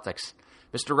the Celtics.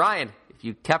 Mr. Ryan, if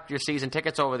you kept your season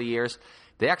tickets over the years,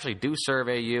 they actually do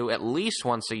survey you at least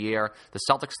once a year. The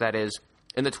Celtics, that is.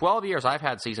 In the 12 years I've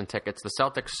had season tickets, the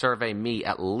Celtics survey me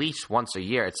at least once a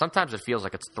year. Sometimes it feels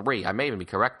like it's 3. I may even be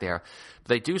correct there. But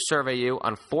they do survey you.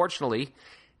 Unfortunately,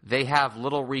 they have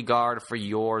little regard for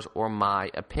yours or my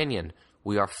opinion.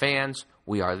 We are fans.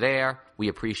 We are there. We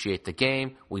appreciate the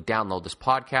game. We download this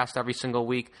podcast every single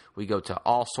week. We go to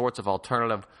all sorts of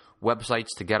alternative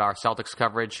websites to get our Celtics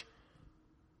coverage.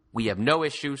 We have no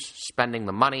issues spending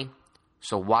the money.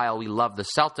 So while we love the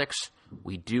Celtics,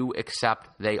 we do accept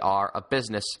they are a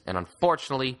business. And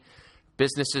unfortunately,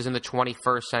 businesses in the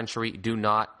 21st century do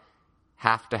not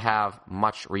have to have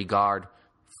much regard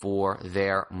for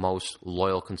their most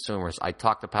loyal consumers. I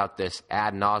talked about this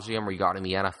ad nauseum regarding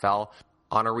the NFL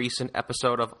on a recent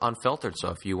episode of Unfiltered. So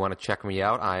if you want to check me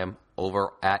out, I am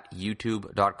over at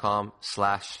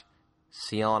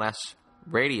youtube.com/CLNS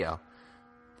radio.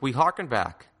 We harken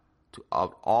back to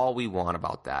all we want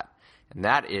about that. And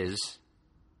that is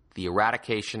the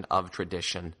eradication of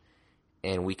tradition.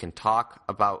 And we can talk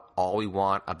about all we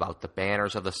want about the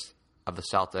banners of the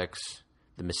Celtics,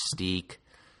 the mystique.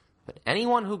 But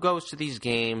anyone who goes to these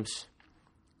games,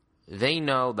 they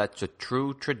know that the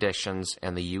true traditions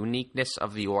and the uniqueness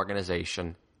of the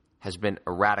organization has been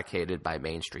eradicated by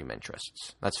mainstream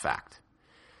interests. That's fact.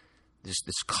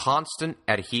 This constant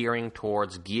adhering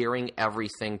towards gearing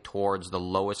everything towards the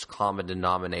lowest common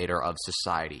denominator of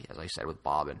society, as I said with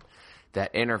Bob in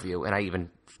that interview. And I even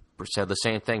said the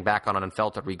same thing back on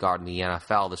Unfiltered regarding the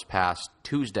NFL this past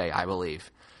Tuesday, I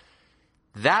believe.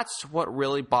 That's what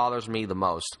really bothers me the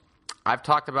most. I've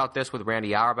talked about this with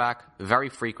Randy Auerbach very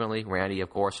frequently. Randy, of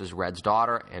course, is Red's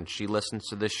daughter, and she listens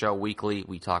to this show weekly.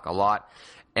 We talk a lot.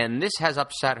 And this has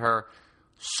upset her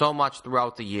so much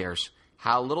throughout the years,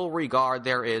 how little regard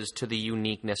there is to the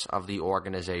uniqueness of the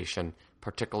organization,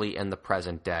 particularly in the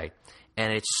present day.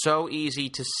 And it's so easy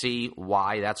to see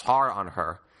why that's hard on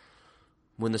her.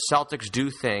 When the Celtics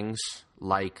do things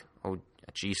like,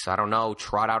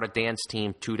 trot out a dance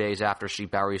team 2 days after she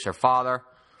buries her father,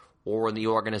 or when the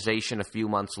organization a few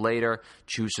months later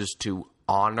chooses to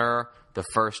honor the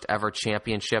first ever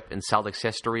championship in Celtics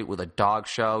history with a dog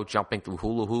show jumping through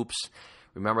hula hoops.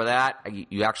 Remember that?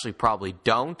 You actually probably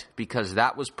don't, because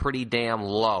that was pretty damn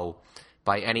low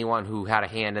by anyone who had a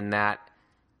hand in that.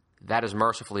 That has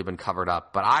mercifully been covered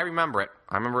up. But I remember it.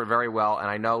 I remember it very well, and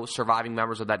I know surviving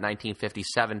members of that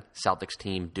 1957 Celtics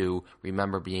team do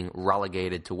remember being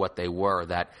relegated to what they were,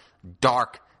 that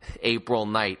dark April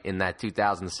night in that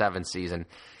 2007 season.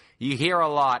 You hear a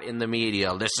lot in the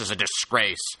media, this is a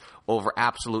disgrace, over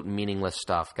absolute meaningless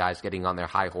stuff, guys getting on their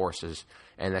high horses,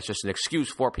 and that's just an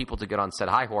excuse for people to get on said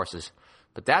high horses.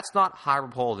 But that's not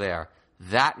hyperbole there.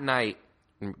 That night,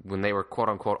 when they were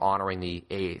quote-unquote honoring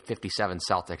the 57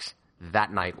 Celtics,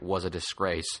 that night was a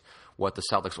disgrace, what the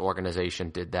Celtics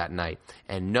organization did that night.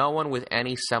 And no one with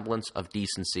any semblance of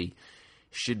decency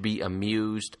should be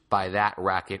amused by that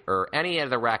racket or any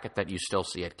other racket that you still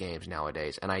see at games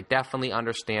nowadays. And I definitely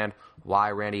understand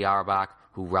why Randy Auerbach,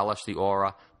 who relished the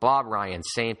aura, Bob Ryan,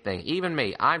 same thing. Even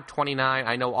me, I'm 29.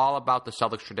 I know all about the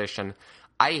Celtics tradition.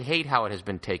 I hate how it has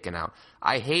been taken out.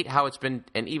 I hate how it's been,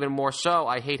 and even more so,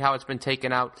 I hate how it's been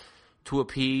taken out to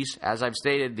appease, as I've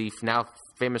stated, the now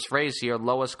famous phrase here,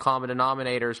 lowest common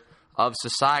denominators of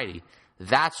society.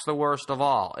 That's the worst of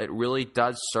all. It really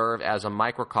does serve as a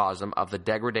microcosm of the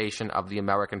degradation of the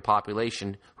American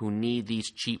population who need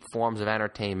these cheap forms of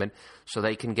entertainment so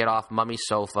they can get off mummy's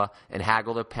sofa and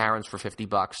haggle their parents for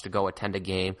 $50 to go attend a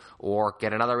game, or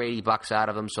get another $80 out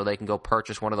of them so they can go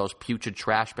purchase one of those putrid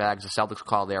trash bags the Celtics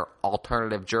call their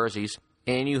alternative jerseys.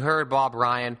 And you heard Bob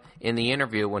Ryan in the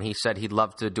interview when he said he'd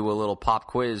love to do a little pop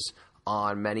quiz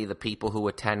on many of the people who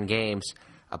attend games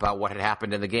about what had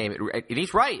happened in the game. And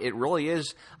he's right. It really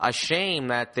is a shame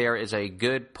that there is a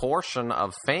good portion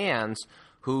of fans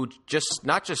who just,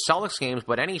 not just Celtics games,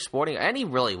 but any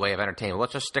really way of entertainment.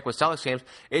 Let's just stick with Celtics games.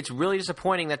 It's really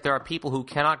disappointing that there are people who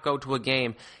cannot go to a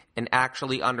game and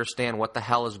actually understand what the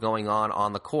hell is going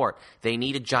on the court. They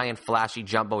need a giant flashy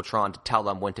jumbotron to tell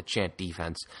them when to chant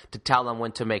defense, to tell them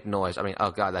when to make noise. I mean,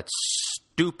 oh God, that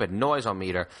stupid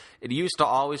noisometer. It used to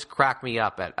always crack me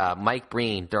up at Mike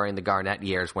Breen during the Garnett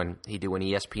years when he'd do an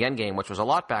ESPN game, which was a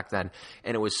lot back then,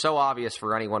 and it was so obvious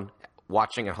for anyone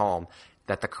watching at home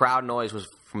that the crowd noise was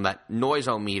from that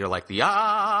noisometer, like the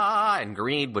ah, and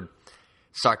Green would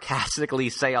sarcastically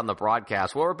say on the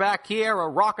broadcast, well, we're back here, a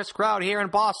raucous crowd here in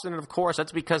Boston. And, of course,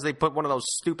 that's because they put one of those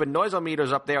stupid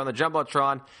noisometers up there on the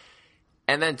Jumbotron.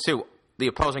 And then, too, the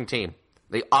opposing team,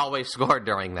 they always scored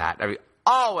during that. I mean,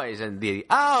 always. And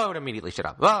would immediately shut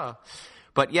up. Oh.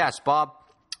 But, yes, Bob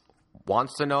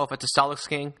wants to know if it's a Celtics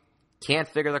game. Can't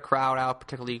figure the crowd out,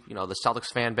 particularly, the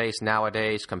Celtics fan base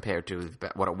nowadays compared to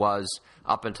what it was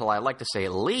up until, I like to say,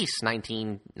 at least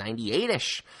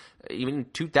 1998-ish. Even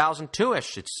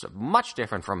 2002-ish. It's much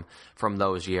different from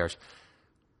those years.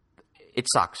 It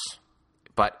sucks,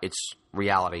 but it's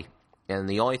reality. And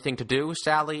the only thing to do,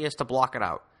 sadly, is to block it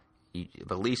out.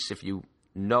 But at least if you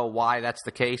know why that's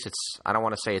the case, I don't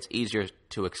want to say it's easier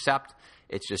to accept.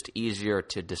 It's just easier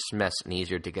to dismiss and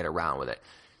easier to get around with it.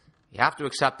 You have to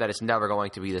accept that it's never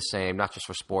going to be the same, not just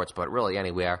for sports, but really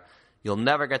anywhere. You'll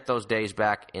never get those days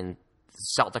back in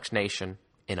Celtics Nation,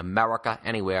 in America,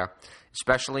 anywhere,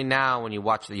 especially now when you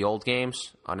watch the old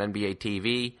games on NBA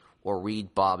TV or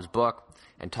read Bob's book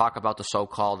and talk about the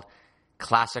so-called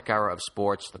classic era of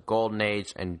sports, the golden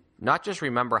age, and not just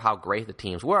remember how great the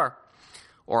teams were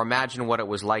or imagine what it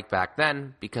was like back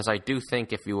then, because I do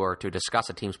think if you were to discuss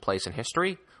a team's place in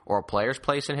history or a player's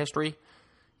place in history,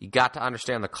 you got to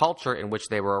understand the culture in which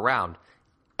they were around.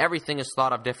 Everything is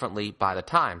thought of differently by the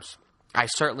times. I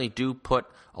certainly do put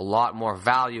a lot more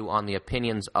value on the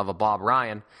opinions of a Bob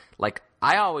Ryan. Like,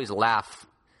 I always laugh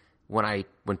when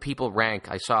people rank.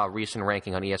 I saw a recent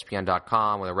ranking on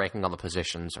ESPN.com where they're ranking all the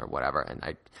positions or whatever,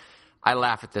 and I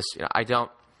laugh at this. I don't.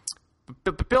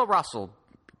 But Bill Russell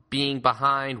being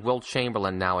behind Wilt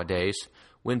Chamberlain nowadays,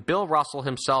 when Bill Russell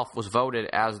himself was voted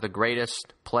as the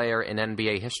greatest player in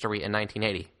NBA history in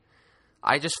 1980.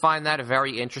 I just find that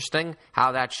very interesting,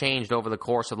 how that changed over the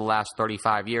course of the last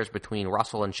 35 years between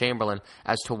Russell and Chamberlain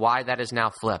as to why that is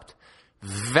now flipped.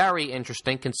 Very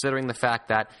interesting, considering the fact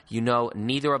that,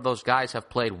 neither of those guys have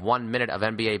played 1 minute of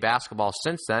NBA basketball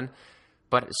since then,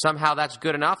 but somehow that's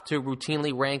good enough to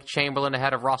routinely rank Chamberlain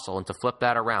ahead of Russell and to flip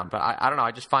that around. But I don't know,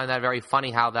 I just find that very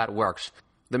funny how that works.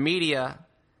 The media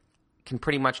can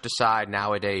pretty much decide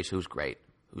nowadays who's great,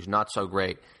 who's not so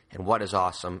great, and what is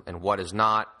awesome and what is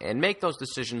not, and make those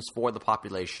decisions for the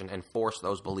population and force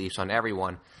those beliefs on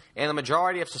everyone. And the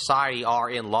majority of society are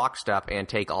in lockstep and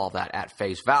take all that at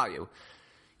face value.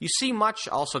 You see much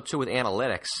also, too, with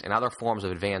analytics and other forms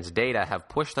of advanced data have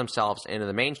pushed themselves into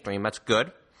the mainstream. That's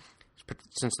good.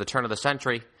 Since the turn of the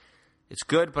century, it's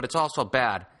good, but it's also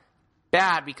bad.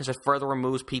 Bad because it further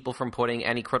removes people from putting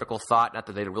any critical thought, not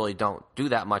that they really don't do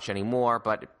that much anymore,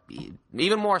 but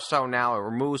even more so now, it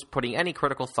removes putting any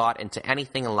critical thought into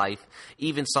anything in life,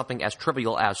 even something as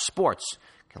trivial as sports.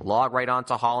 You can log right on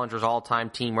to Hollinger's all-time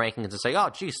team rankings and say, oh,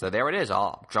 geez, so there it is.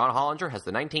 Oh, John Hollinger has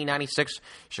the 1996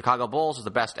 Chicago Bulls as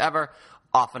the best ever.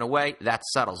 Off and away, that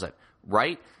settles it,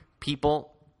 right? People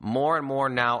more and more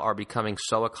now are becoming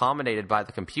so accommodated by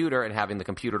the computer and having the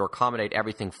computer to accommodate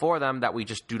everything for them that we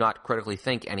just do not critically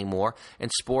think anymore.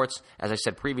 And sports, as I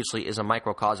said previously, is a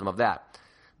microcosm of that.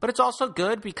 But it's also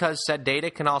good because said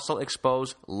data can also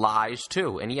expose lies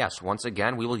too. And yes, once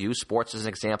again, we will use sports as an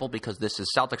example because this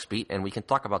is Celtics Beat and we can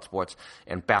talk about sports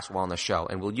and basketball on the show.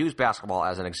 And we'll use basketball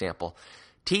as an example.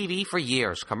 TV for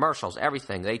years, commercials,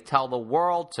 everything. They tell the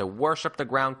world to worship the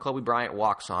ground Kobe Bryant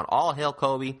walks on. All hail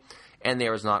Kobe. And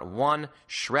there is not one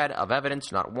shred of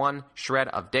evidence, not one shred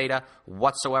of data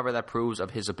whatsoever that proves of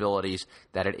his abilities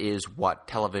that it is what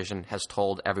television has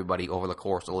told everybody over the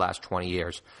course of the last 20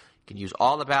 years. You can use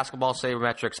all the basketball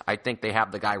sabermetrics. I think they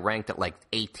have the guy ranked at like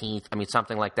 18th. I mean,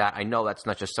 something like that. I know that's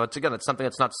not just, so it's again, it's something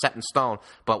that's not set in stone,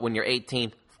 but when you're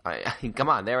 18th, come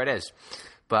on, there it is.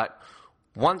 But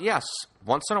once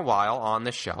in a while on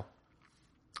this show,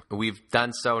 We've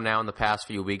done so now in the past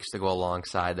few weeks to go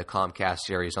alongside the Comcast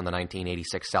series on the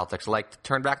 1986 Celtics. I like to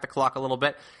turn back the clock a little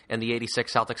bit, and the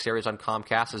 86 Celtics series on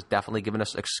Comcast has definitely given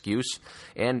us an excuse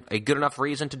and a good enough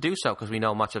reason to do so, because we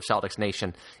know much of Celtics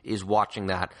Nation is watching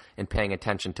that and paying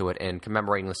attention to it and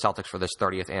commemorating the Celtics for this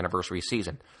 30th anniversary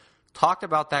season. Talked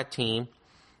about that team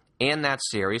and that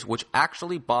series, which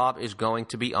actually Bob is going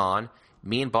to be on.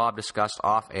 Me and Bob discussed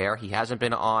off air. He hasn't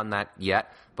been on that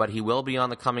yet, but he will be on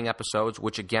the coming episodes,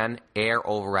 which again air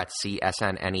over at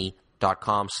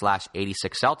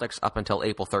csnne.com/86Celtics up until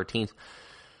April 13th.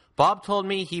 Bob told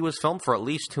me he was filmed for at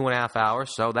least 2.5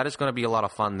 hours, so that is going to be a lot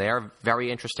of fun there. Very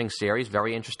interesting series.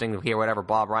 Very interesting to hear whatever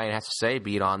Bob Ryan has to say,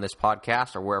 be it on this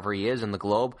podcast or wherever he is in the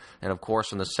globe, and of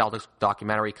course in the Celtics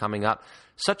documentary coming up.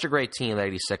 Such a great team, the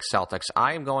 86 Celtics.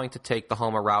 I am going to take the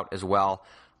Homer route as well.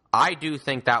 I do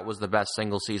think that was the best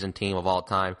single-season team of all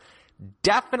time.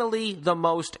 Definitely the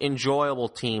most enjoyable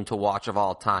team to watch of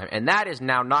all time. And that is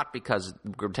now not because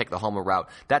we're going to take the Homer route.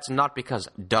 That's not because,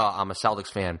 I'm a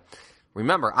Celtics fan.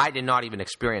 Remember, I did not even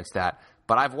experience that.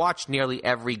 But I've watched nearly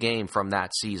every game from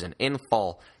that season in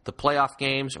full. The playoff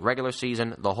games, regular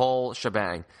season, the whole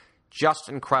shebang. Just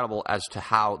incredible as to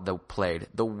how they played,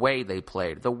 the way they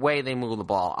played, the way they moved the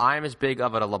ball. I'm as big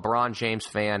of a LeBron James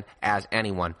fan as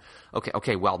anyone.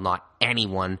 Okay, well, not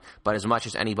anyone, but as much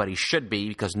as anybody should be,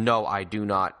 because no, I do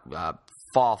not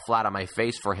fall flat on my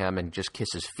face for him and just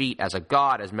kiss his feet as a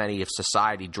god, as many of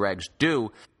society dregs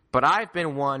do. But I've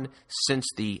been one since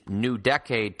the new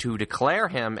decade to declare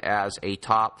him as a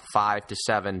top 5 to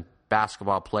 7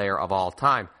 basketball player of all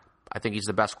time. I think he's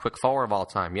the best quick forward of all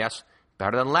time, yes?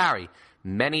 Better than Larry.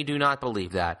 Many do not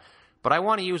believe that. But I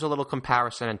want to use a little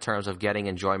comparison in terms of getting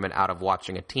enjoyment out of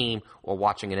watching a team or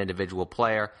watching an individual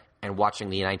player and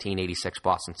watching the 1986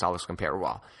 Boston Celtics compare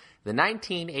well. The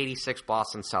 1986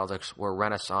 Boston Celtics were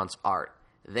Renaissance art.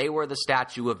 They were the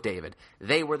statue of David.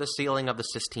 They were the ceiling of the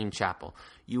Sistine Chapel.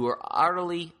 You were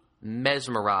utterly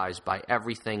mesmerized by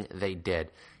everything they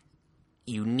did.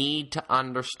 You need to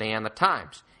understand the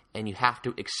times, and you have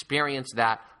to experience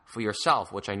that for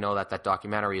yourself, which I know that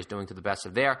documentary is doing to the best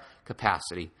of their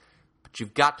capacity. But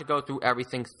you've got to go through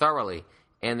everything thoroughly,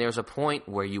 and there's a point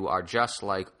where you are just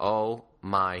like, oh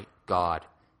my God,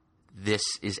 this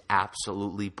is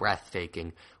absolutely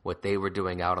breathtaking what they were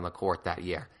doing out on the court that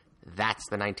year. That's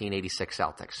the 1986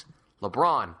 Celtics.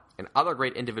 LeBron and other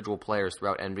great individual players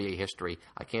throughout NBA history.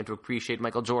 I came to appreciate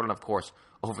Michael Jordan, of course,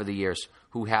 over the years.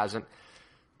 Who hasn't?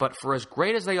 But for as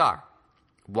great as they are,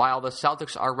 while the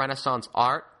Celtics are Renaissance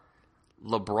art,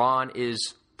 LeBron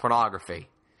is pornography.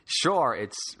 Sure,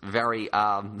 it's very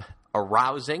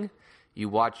arousing. You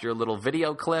watch your little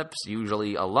video clips,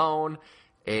 usually alone,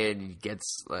 and it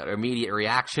gets immediate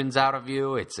reactions out of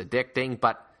you. It's addicting,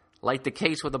 but like the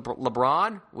case with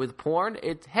LeBron, with porn,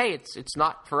 it's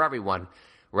not for everyone,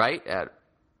 right?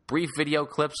 Brief video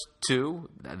clips,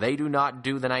 too, they do not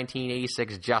do the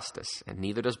 1986 justice, and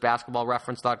neither does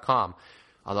BasketballReference.com.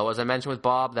 Although, as I mentioned with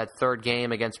Bob, that third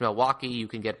game against Milwaukee, you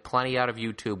can get plenty out of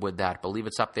YouTube with that. I believe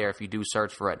it's up there if you do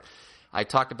search for it. I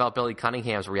talked about Billy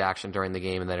Cunningham's reaction during the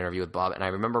game in that interview with Bob, and I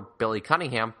remember Billy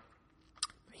Cunningham,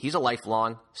 he's a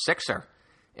lifelong Sixer,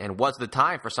 and was the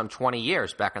time for some 20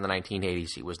 years back in the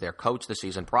 1980s. He was their coach the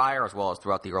season prior, as well as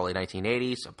throughout the early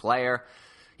 1980s, a player.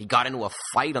 He got into a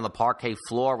fight on the parquet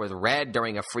floor with Red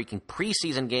during a freaking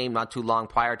preseason game not too long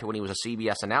prior to when he was a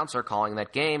CBS announcer calling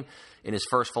that game in his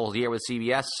first full year with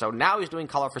CBS. So now he's doing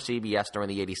color for CBS during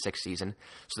the 86 season.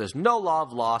 So there's no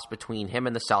love lost between him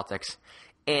and the Celtics.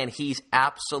 And he's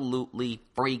absolutely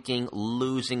freaking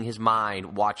losing his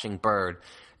mind watching Bird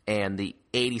and the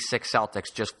 86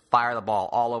 Celtics just fire the ball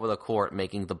all over the court,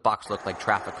 making the Bucks look like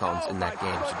traffic cones in that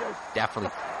game. So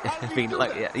definitely,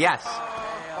 yes,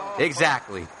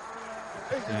 exactly.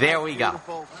 There we go.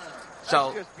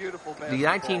 So, the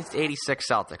 1986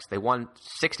 Celtics, they won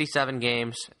 67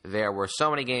 games. There were so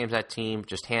many games that team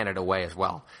just handed away as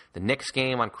well. The Knicks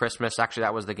game on Christmas, actually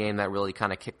that was the game that really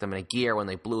kind of kicked them in a gear when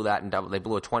they blew that and they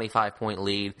blew a 25-point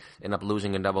lead, ended up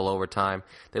losing in double overtime.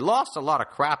 They lost a lot of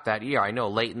crap that year. I know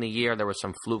late in the year there were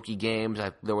some fluky games.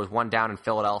 There was one down in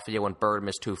Philadelphia when Bird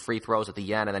missed 2 free throws at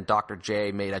the end, and then Dr.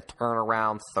 J made a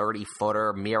turnaround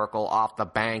 30-footer, miracle off the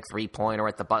bank, 3-pointer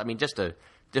at the butt. I mean, just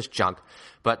junk.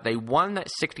 But they won that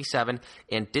 67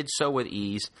 and did so with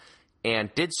ease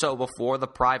and did so before the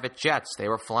private jets. They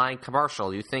were flying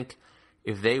commercial. You think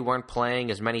if they weren't playing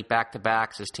as many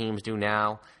back-to-backs as teams do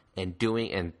now and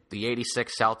the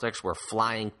 86 Celtics were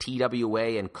flying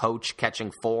TWA and coach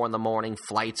catching 4 in the morning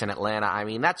flights in Atlanta, I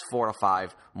mean, that's 4 to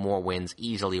 5 more wins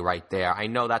easily right there. I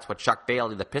know that's what Chuck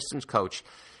Daly, the Pistons coach,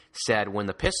 said when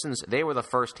the Pistons, they were the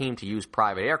first team to use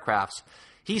private aircrafts.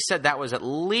 He said that was at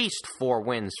least 4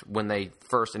 wins when they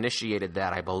first initiated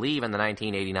that, I believe, in the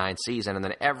 1989 season. And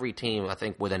then every team, I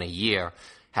think, within a year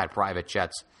had private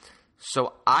jets.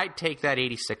 So I'd take that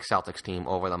 86 Celtics team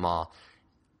over them all.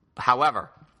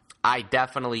 However, I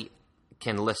definitely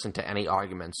can listen to any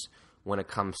arguments when it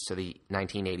comes to the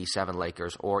 1987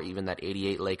 Lakers or even that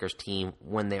 88 Lakers team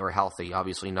when they were healthy.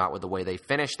 Obviously not with the way they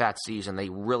finished that season. They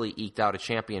really eked out a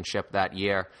championship that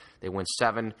year. They went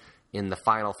 7 in the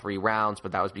final 3 rounds,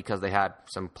 but that was because they had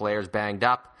some players banged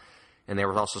up, and there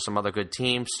was also some other good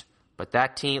teams. But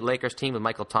that team, Lakers team with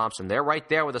Michael Thompson, they're right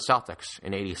there with the Celtics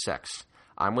in 86.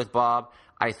 I'm with Bob.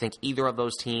 I think either of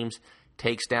those teams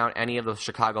takes down any of the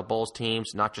Chicago Bulls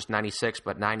teams, not just 96,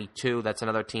 but 92. That's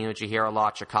another team that you hear a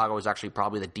lot. Chicago was actually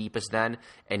probably the deepest then,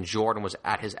 and Jordan was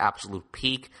at his absolute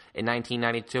peak in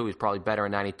 1992. He was probably better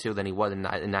in 92 than he was in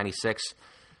 96.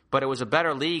 But it was a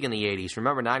better league in the 80s.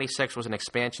 Remember, 96 was an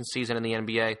expansion season in the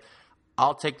NBA.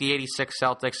 I'll take the 86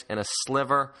 Celtics in a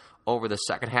sliver over the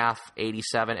second half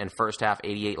 87 and first half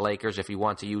 88 Lakers if you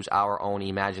want to use our own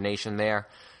imagination there.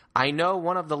 I know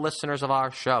one of the listeners of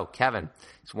our show, Kevin,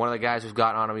 is one of the guys who's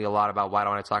gotten on to me a lot about why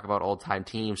don't I talk about old-time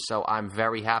teams. So I'm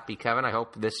very happy, Kevin. I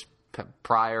hope this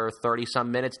prior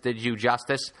 30-some minutes did you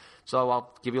justice. So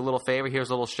I'll give you a little favor. Here's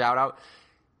a little shout-out.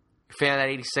 Fan of that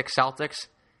 86 Celtics,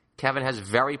 Kevin has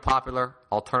very popular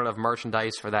alternative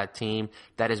merchandise for that team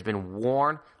that has been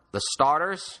worn. The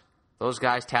starters, those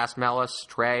guys, Tass Mellis,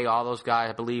 Trey, all those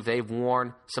guys, I believe they've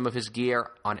worn some of his gear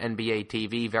on NBA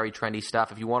TV. Very trendy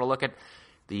stuff. If you want to look at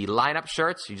the lineup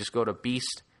shirts, you just go to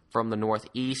Beast from the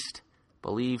Northeast.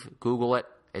 Google it.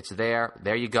 It's there.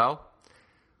 There you go.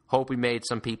 Hope we made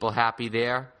some people happy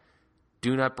there.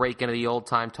 Do not break into the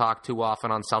old-time talk too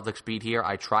often on Celtics Beat here.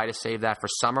 I try to save that for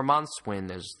summer months when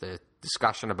there's the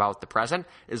discussion about the present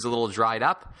is a little dried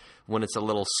up, when it's a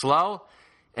little slow.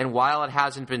 And while it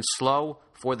hasn't been slow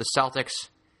for the Celtics,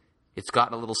 it's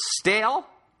gotten a little stale.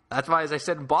 That's why, as I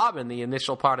said to Bob in the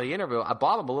initial part of the interview,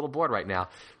 Bob, I'm a little bored right now.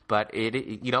 But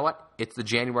you know what? It's the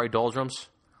January doldrums.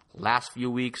 Last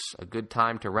few weeks, a good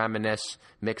time to reminisce,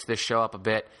 mix this show up a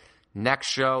bit. Next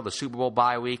show, the Super Bowl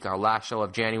bye week, our last show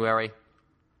of January.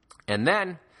 And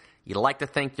then you'd like to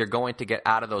think you're going to get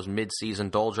out of those mid-season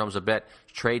doldrums a bit.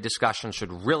 Trade discussion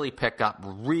should really pick up,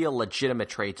 real legitimate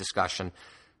trade discussion.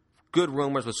 Good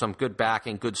rumors with some good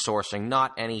backing, good sourcing,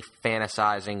 not any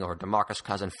fantasizing or DeMarcus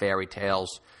Cousins fairy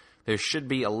tales. There should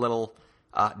be a little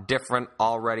different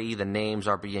already. The names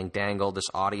are being dangled. This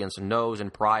audience knows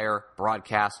in prior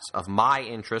broadcasts of my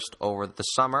interest over the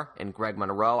summer in Greg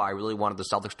Monroe. I really wanted the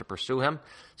Celtics to pursue him.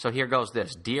 So here goes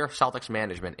this. Dear Celtics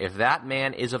management, if that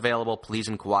man is available, please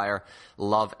inquire.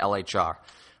 Love, LHR.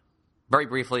 Very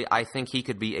briefly, I think he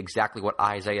could be exactly what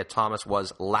Isaiah Thomas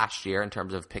was last year in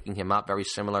terms of picking him up, very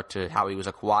similar to how he was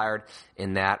acquired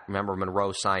in that, remember,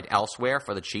 Monroe signed elsewhere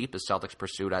for the cheap. The Celtics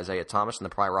pursued Isaiah Thomas in the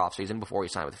prior offseason before he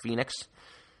signed with Phoenix.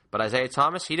 But Isaiah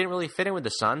Thomas, he didn't really fit in with the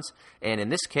Suns. And in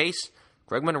this case,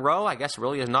 Greg Monroe, I guess,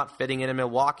 really is not fitting in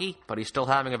Milwaukee, but he's still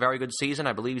having a very good season.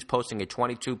 I believe he's posting a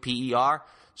 22 PER.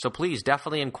 So please,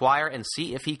 definitely inquire and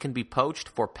see if he can be poached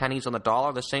for pennies on the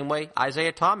dollar the same way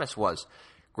Isaiah Thomas was.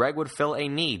 Greg would fill a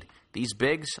need. These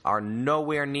bigs are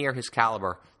nowhere near his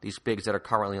caliber, these bigs that are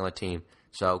currently on the team.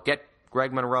 So get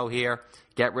Greg Monroe here.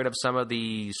 Get rid of some of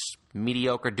these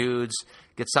mediocre dudes.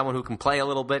 Get someone who can play a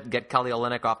little bit. Get Kelly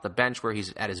Olynyk off the bench where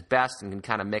he's at his best and can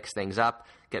kind of mix things up.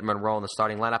 Get Monroe in the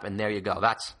starting lineup, and there you go.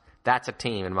 That's a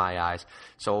team in my eyes.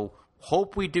 So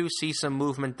hope we do see some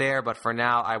movement there, but for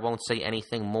now, I won't say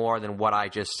anything more than what I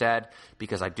just said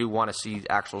because I do want to see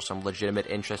some legitimate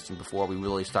interest and before we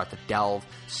really start to delve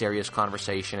serious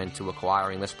conversation into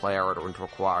acquiring this player or into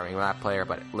acquiring that player.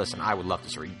 But listen, I would love to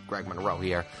see Greg Monroe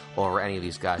here over any of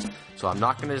these guys. So I'm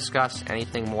not going to discuss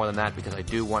anything more than that because I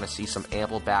do want to see some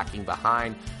ample backing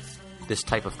behind this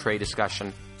type of trade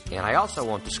discussion. And I also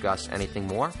won't discuss anything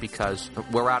more because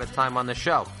we're out of time on the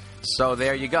show. So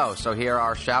there you go. So here are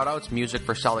our shout-outs. Music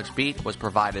for Celtics Beat was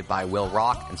provided by Will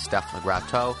Rock and Steph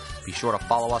Legrateau. Be sure to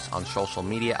follow us on social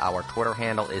media. Our Twitter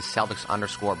handle is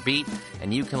Celtics_Beat.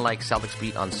 And you can like Celtics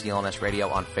Beat on CLNS Radio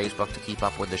on Facebook to keep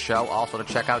up with the show. Also to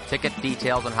check out ticket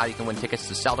details on how you can win tickets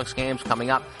to Celtics games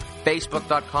coming up.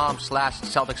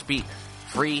 Facebook.com/CelticsBeat.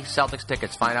 Free Celtics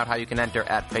tickets. Find out how you can enter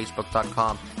at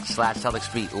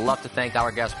Facebook.com/CelticsBeat. Love to thank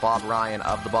our guest Bob Ryan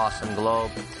of the Boston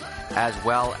Globe, as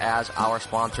well as our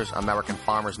sponsors, American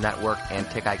Farmers Network and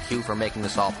TickIQ, for making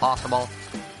this all possible.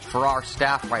 For our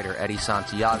staff writer, Eddie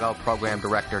Santiago, program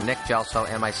director, Nick Gelso,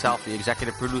 and myself, the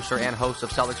executive producer and host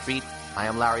of Celtics Beat, I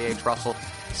am Larry H. Russell.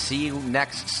 See you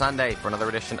next Sunday for another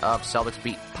edition of Celtics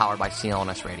Beat, powered by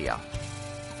CLNS Radio.